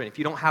have children, if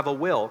you don't have a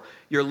will,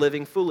 you're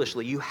living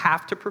foolishly. You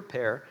have to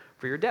prepare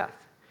for your death.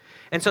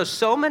 And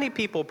so many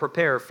people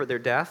prepare for their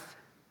death,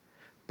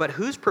 but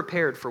who's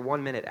prepared for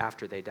 1 minute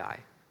after they die?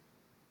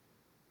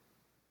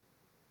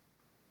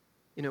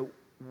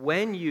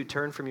 When you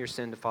turn from your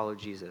sin to follow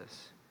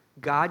Jesus,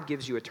 God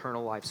gives you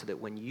eternal life so that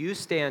when you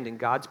stand in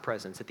God's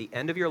presence at the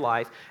end of your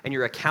life and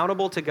you're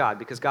accountable to God,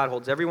 because God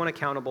holds everyone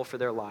accountable for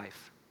their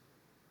life,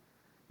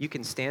 you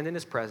can stand in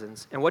his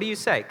presence. And what do you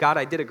say? God,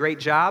 I did a great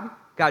job.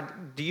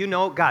 God, do you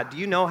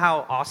know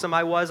how awesome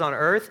I was on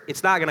earth?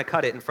 It's not going to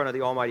cut it in front of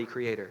the Almighty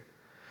Creator.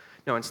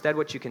 No, instead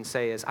what you can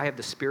say is, I have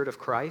the Spirit of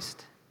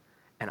Christ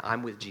and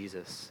I'm with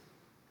Jesus.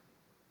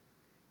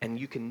 And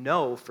you can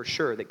know for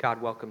sure that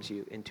God welcomes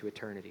you into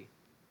eternity.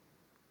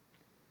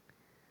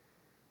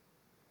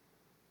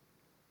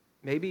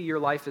 Maybe your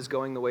life is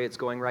going the way it's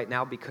going right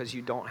now because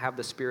you don't have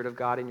the Spirit of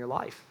God in your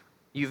life.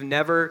 You've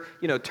never,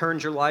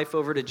 turned your life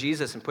over to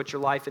Jesus and put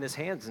your life in his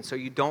hands. And so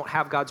you don't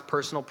have God's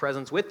personal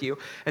presence with you.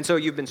 And so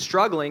you've been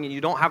struggling and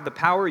you don't have the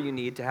power you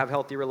need to have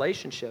healthy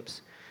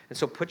relationships. And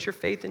so put your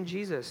faith in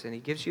Jesus and he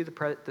gives you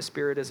the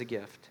Spirit as a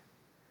gift.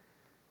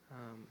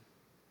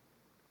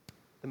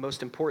 The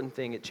most important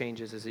thing it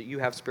changes is that you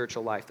have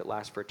spiritual life that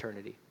lasts for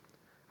eternity.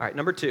 All right,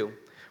 number 2.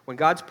 When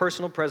God's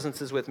personal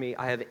presence is with me,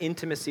 I have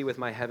intimacy with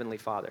my Heavenly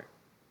Father.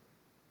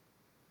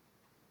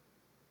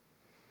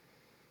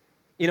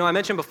 I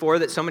mentioned before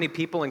that so many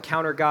people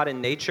encounter God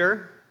in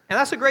nature, and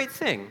that's a great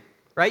thing,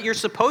 right? You're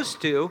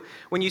supposed to,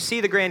 when you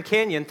see the Grand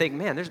Canyon, think,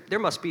 man, there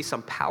must be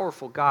some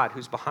powerful God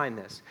who's behind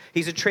this.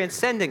 He's a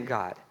transcendent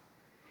God.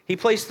 He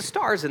placed the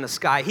stars in the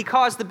sky. He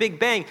caused the Big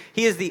Bang.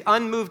 He is the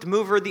unmoved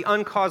mover, the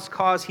uncaused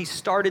cause. He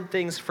started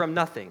things from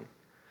nothing.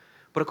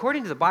 But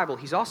according to the Bible,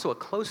 he's also a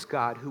close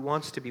God who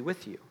wants to be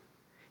with you.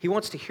 He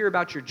wants to hear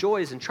about your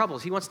joys and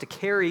troubles. He wants to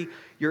carry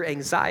your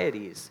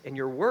anxieties and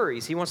your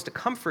worries. He wants to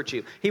comfort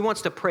you. He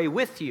wants to pray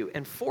with you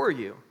and for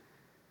you.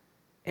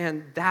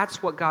 And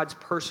that's what God's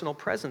personal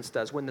presence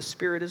does when the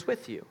Spirit is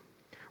with you.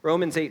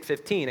 Romans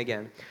 8:15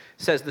 again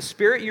says, the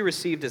Spirit you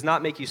received does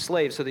not make you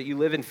slaves so that you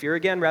live in fear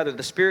again. Rather,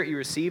 the Spirit you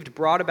received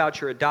brought about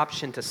your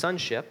adoption to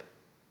sonship.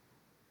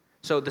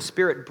 So the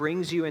Spirit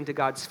brings you into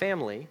God's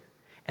family.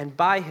 And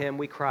by him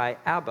we cry,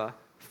 Abba,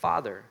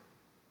 Father.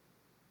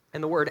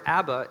 And the word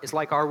Abba is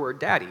like our word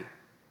daddy.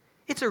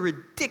 It's a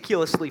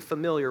ridiculously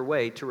familiar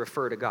way to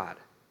refer to God.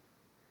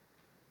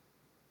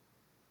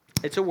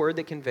 It's a word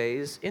that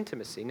conveys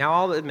intimacy. Now,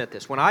 I'll admit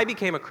this. When I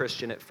became a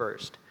Christian at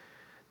first,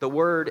 the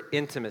word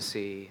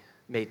intimacy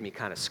made me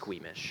kind of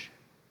squeamish.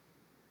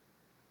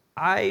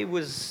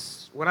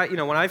 When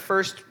I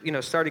first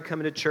started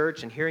coming to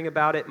church and hearing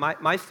about it,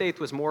 my faith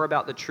was more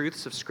about the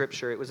truths of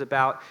Scripture. It was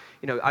about,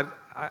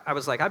 I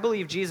was like, I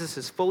believe Jesus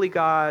is fully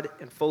God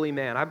and fully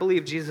man. I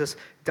believe Jesus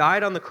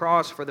died on the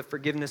cross for the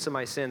forgiveness of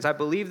my sins. I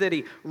believe that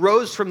he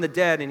rose from the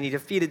dead and he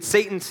defeated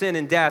Satan, sin,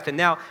 and death. And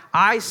now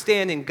I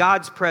stand in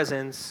God's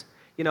presence,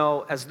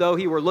 as though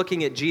he were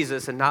looking at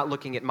Jesus and not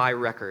looking at my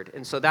record.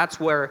 And so that's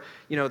where,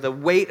 the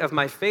weight of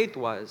my faith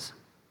was.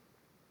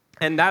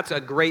 And that's a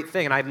great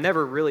thing. And I've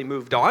never really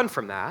moved on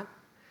from that.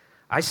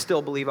 I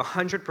still believe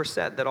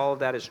 100% that all of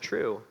that is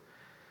true.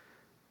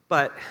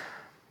 But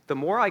the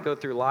more I go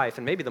through life,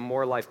 and maybe the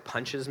more life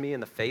punches me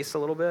in the face a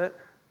little bit,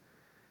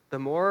 the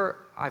more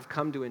I've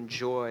come to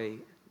enjoy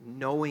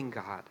knowing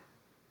God.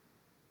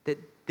 That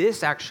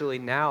this actually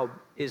now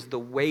is the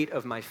weight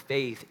of my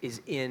faith,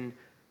 is in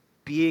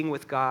being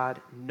with God,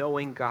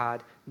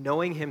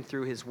 knowing him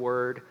through his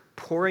word,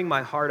 pouring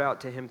my heart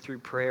out to him through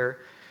prayer.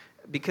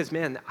 Because,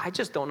 man, I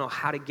just don't know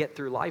how to get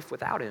through life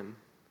without him.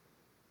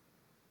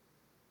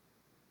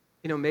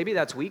 Maybe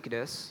that's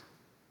weakness.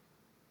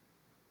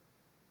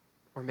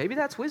 Or maybe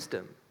that's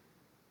wisdom.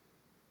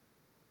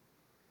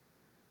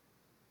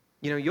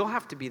 You'll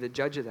have to be the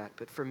judge of that.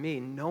 But for me,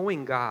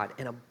 knowing God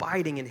and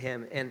abiding in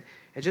him and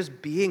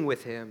just being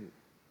with him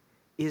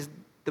is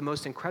the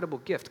most incredible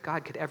gift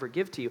God could ever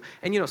give to you.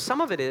 And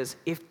some of it is,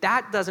 if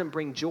that doesn't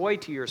bring joy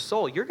to your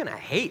soul, you're going to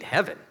hate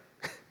heaven.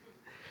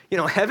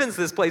 Heaven's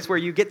this place where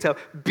you get to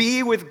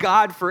be with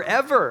God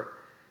forever.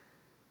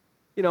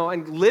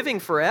 And living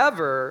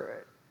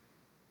forever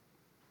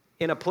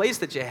in a place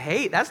that you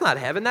hate, that's not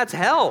heaven, that's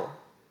hell.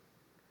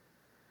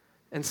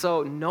 And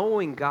so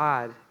knowing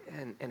God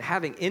and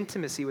having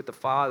intimacy with the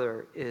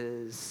Father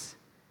is,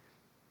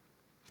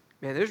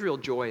 man, there's real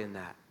joy in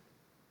that.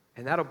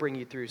 And that'll bring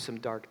you through some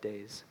dark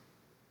days.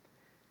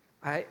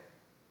 I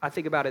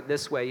think about it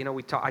this way.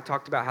 I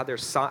talked about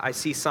how I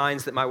see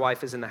signs that my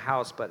wife is in the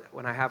house, but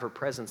when I have her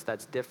presence,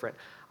 that's different.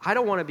 I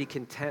don't want to be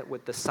content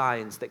with the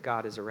signs that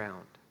God is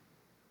around.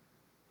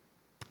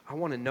 I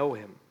want to know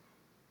him.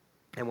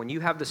 And when you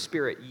have the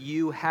Spirit,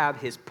 you have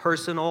his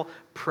personal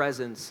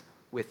presence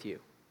with you.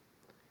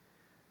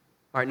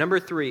 All right, number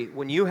 3,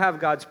 when you have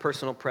God's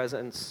personal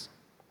presence,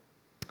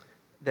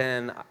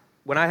 then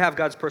when I have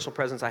God's personal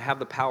presence, I have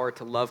the power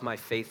to love my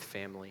faith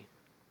family.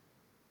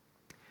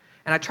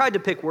 And I tried to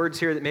pick words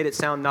here that made it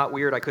sound not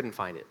weird. I couldn't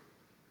find it.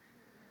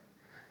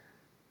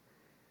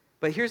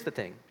 But here's the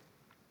thing.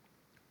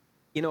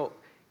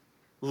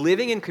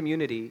 Living in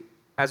community,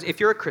 as if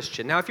you're a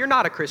Christian. Now, if you're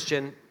not a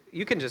Christian,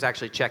 you can just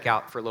actually check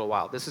out for a little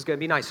while. This is going to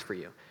be nice for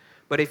you.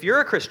 But if you're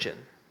a Christian,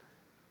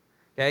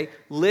 okay,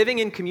 living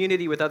in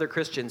community with other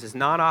Christians is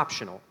not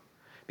optional.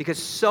 Because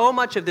so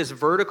much of this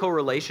vertical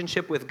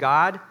relationship with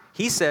God,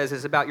 he says,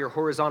 is about your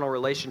horizontal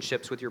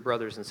relationships with your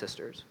brothers and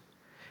sisters.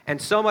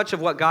 And so much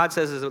of what God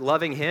says is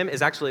loving him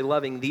is actually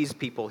loving these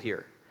people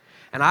here.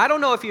 And I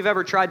don't know if you've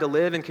ever tried to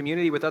live in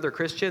community with other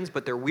Christians,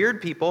 but they're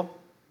weird people,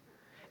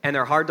 and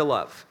they're hard to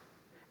love.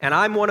 And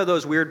I'm one of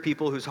those weird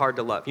people who's hard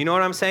to love. You know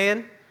what I'm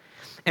saying?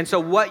 And so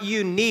what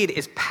you need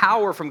is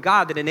power from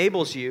God that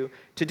enables you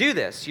to do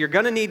this. You're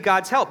going to need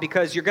God's help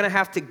because you're going to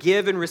have to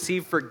give and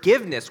receive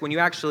forgiveness when you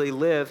actually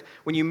live,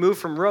 when you move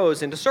from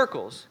rows into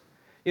circles.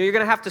 You're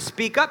going to have to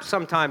speak up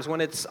sometimes when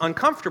it's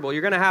uncomfortable.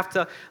 You're going to have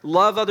to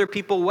love other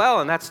people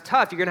well, and that's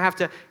tough. You're going to have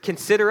to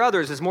consider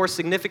others as more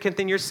significant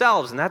than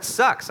yourselves, and that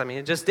sucks. I mean,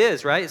 it just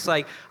is, right? It's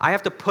like I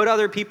have to put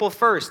other people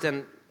first,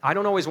 and I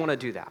don't always want to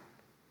do that.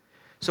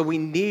 So we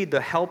need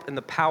the help and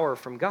the power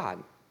from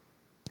God.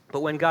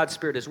 But when God's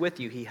Spirit is with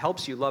you, he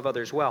helps you love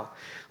others well.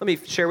 Let me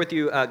share with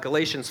you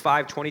Galatians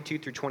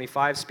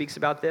 5:22-25 speaks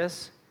about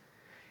this.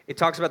 It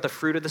talks about the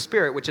fruit of the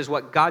Spirit, which is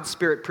what God's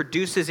Spirit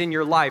produces in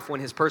your life when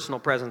his personal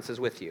presence is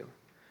with you.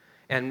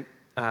 And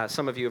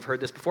some of you have heard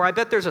this before. I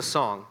bet there's a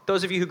song.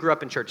 Those of you who grew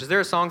up in church, is there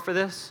a song for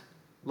this?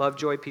 Love,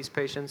 joy, peace,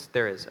 patience?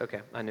 There is. Okay,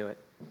 I knew it.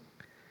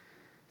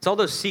 It's all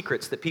those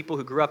secrets that people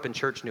who grew up in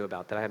church knew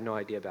about that I have no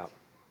idea about.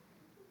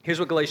 Here's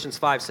what Galatians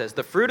 5 says.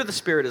 The fruit of the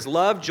Spirit is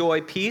love,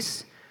 joy,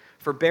 peace,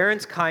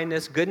 forbearance,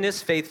 kindness,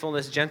 goodness,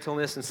 faithfulness,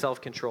 gentleness, and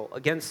self-control.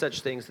 Against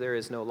such things there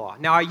is no law.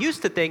 Now, I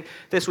used to think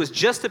this was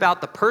just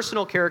about the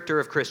personal character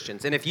of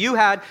Christians. And if you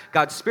had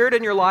God's Spirit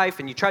in your life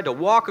and you tried to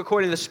walk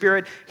according to the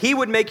Spirit, he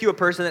would make you a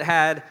person that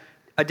had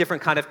a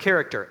different kind of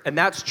character. And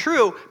that's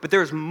true, but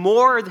there's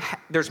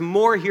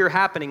more here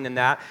happening than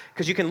that,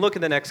 because you can look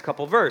at the next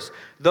couple verses.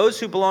 Those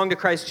who belong to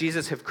Christ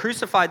Jesus have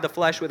crucified the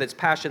flesh with its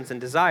passions and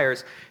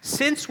desires.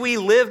 Since we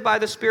live by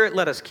the Spirit,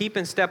 let us keep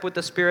in step with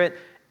the Spirit.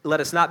 Let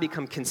us not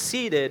become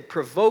conceited,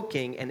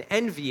 provoking, and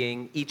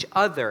envying each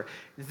other.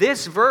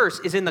 This verse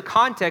is in the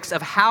context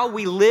of how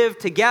we live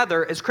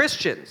together as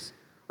Christians,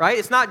 right?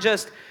 It's not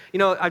just,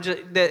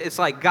 it's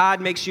like God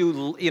makes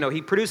you,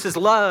 he produces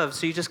love,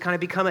 so you just kind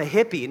of become a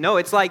hippie. No,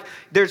 it's like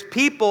there's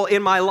people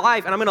in my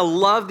life, and I'm going to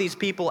love these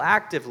people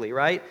actively,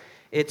 right?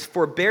 It's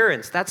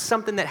forbearance. That's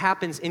something that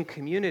happens in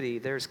community.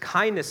 There's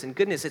kindness and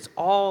goodness. It's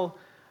all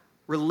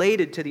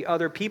related to the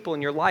other people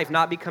in your life,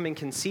 not becoming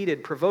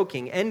conceited,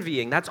 provoking,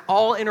 envying. That's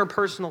all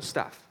interpersonal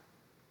stuff.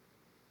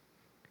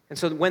 And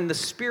so when the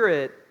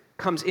Spirit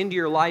comes into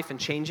your life and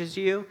changes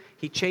you,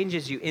 he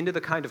changes you into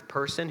the kind of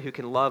person who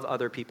can love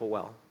other people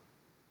well.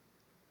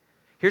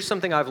 Here's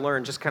something I've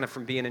learned just kind of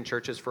from being in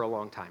churches for a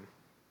long time.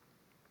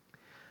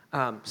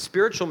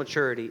 Spiritual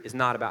maturity is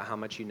not about how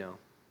much you know.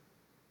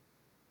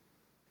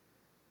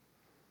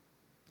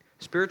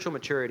 Spiritual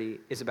maturity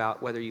is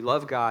about whether you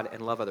love God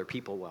and love other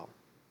people well.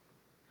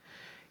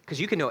 Because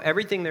you can know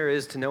everything there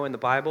is to know in the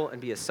Bible and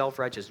be a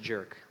self-righteous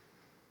jerk.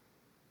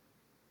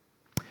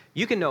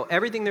 You can know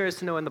everything there is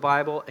to know in the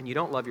Bible and you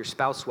don't love your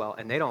spouse well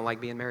and they don't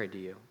like being married to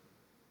you.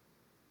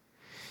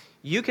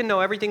 You can know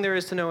everything there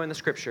is to know in the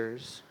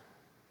Scriptures.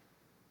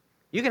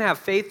 You can have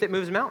faith that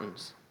moves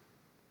mountains.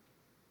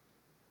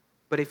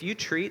 But if you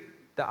treat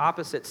the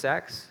opposite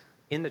sex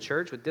in the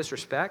church with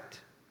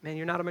disrespect, man,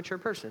 you're not a mature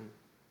person.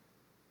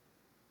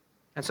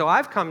 And so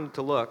I've come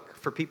to look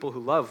for people who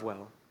love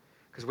well.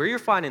 Because where you're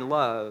finding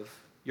love,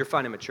 you're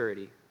finding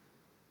maturity.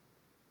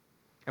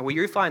 And where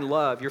you find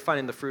love, you're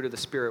finding the fruit of the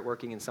Spirit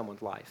working in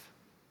someone's life.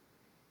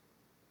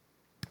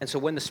 And so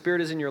when the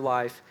Spirit is in your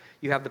life,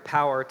 you have the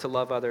power to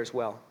love others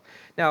well.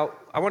 Now,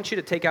 I want you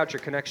to take out your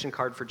connection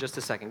card for just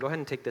a second. Go ahead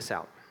and take this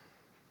out.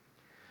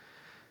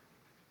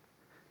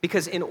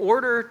 Because in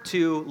order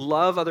to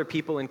love other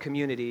people in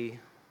community,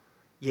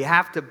 you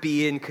have to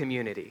be in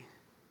community.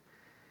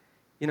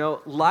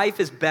 Life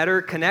is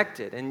better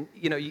connected. And,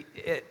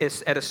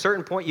 at a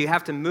certain point, you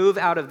have to move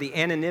out of the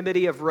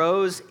anonymity of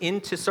rows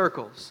into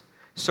circles.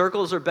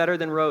 Circles are better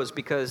than rows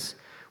because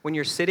when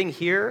you're sitting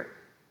here,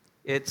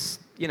 this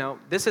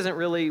isn't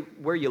really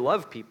where you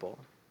love people.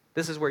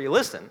 This is where you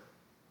listen.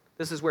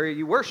 This is where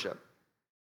you worship.